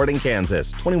and Resort in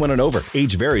Kansas, 21 and over.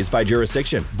 Age varies by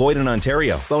jurisdiction. Void in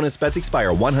Ontario. Bonus bets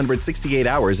expire 168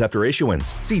 hours after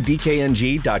issuance. See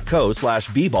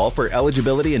dkng.co/bball for eligibility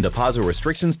and deposit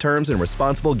restrictions, terms, and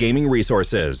responsible gaming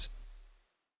resources.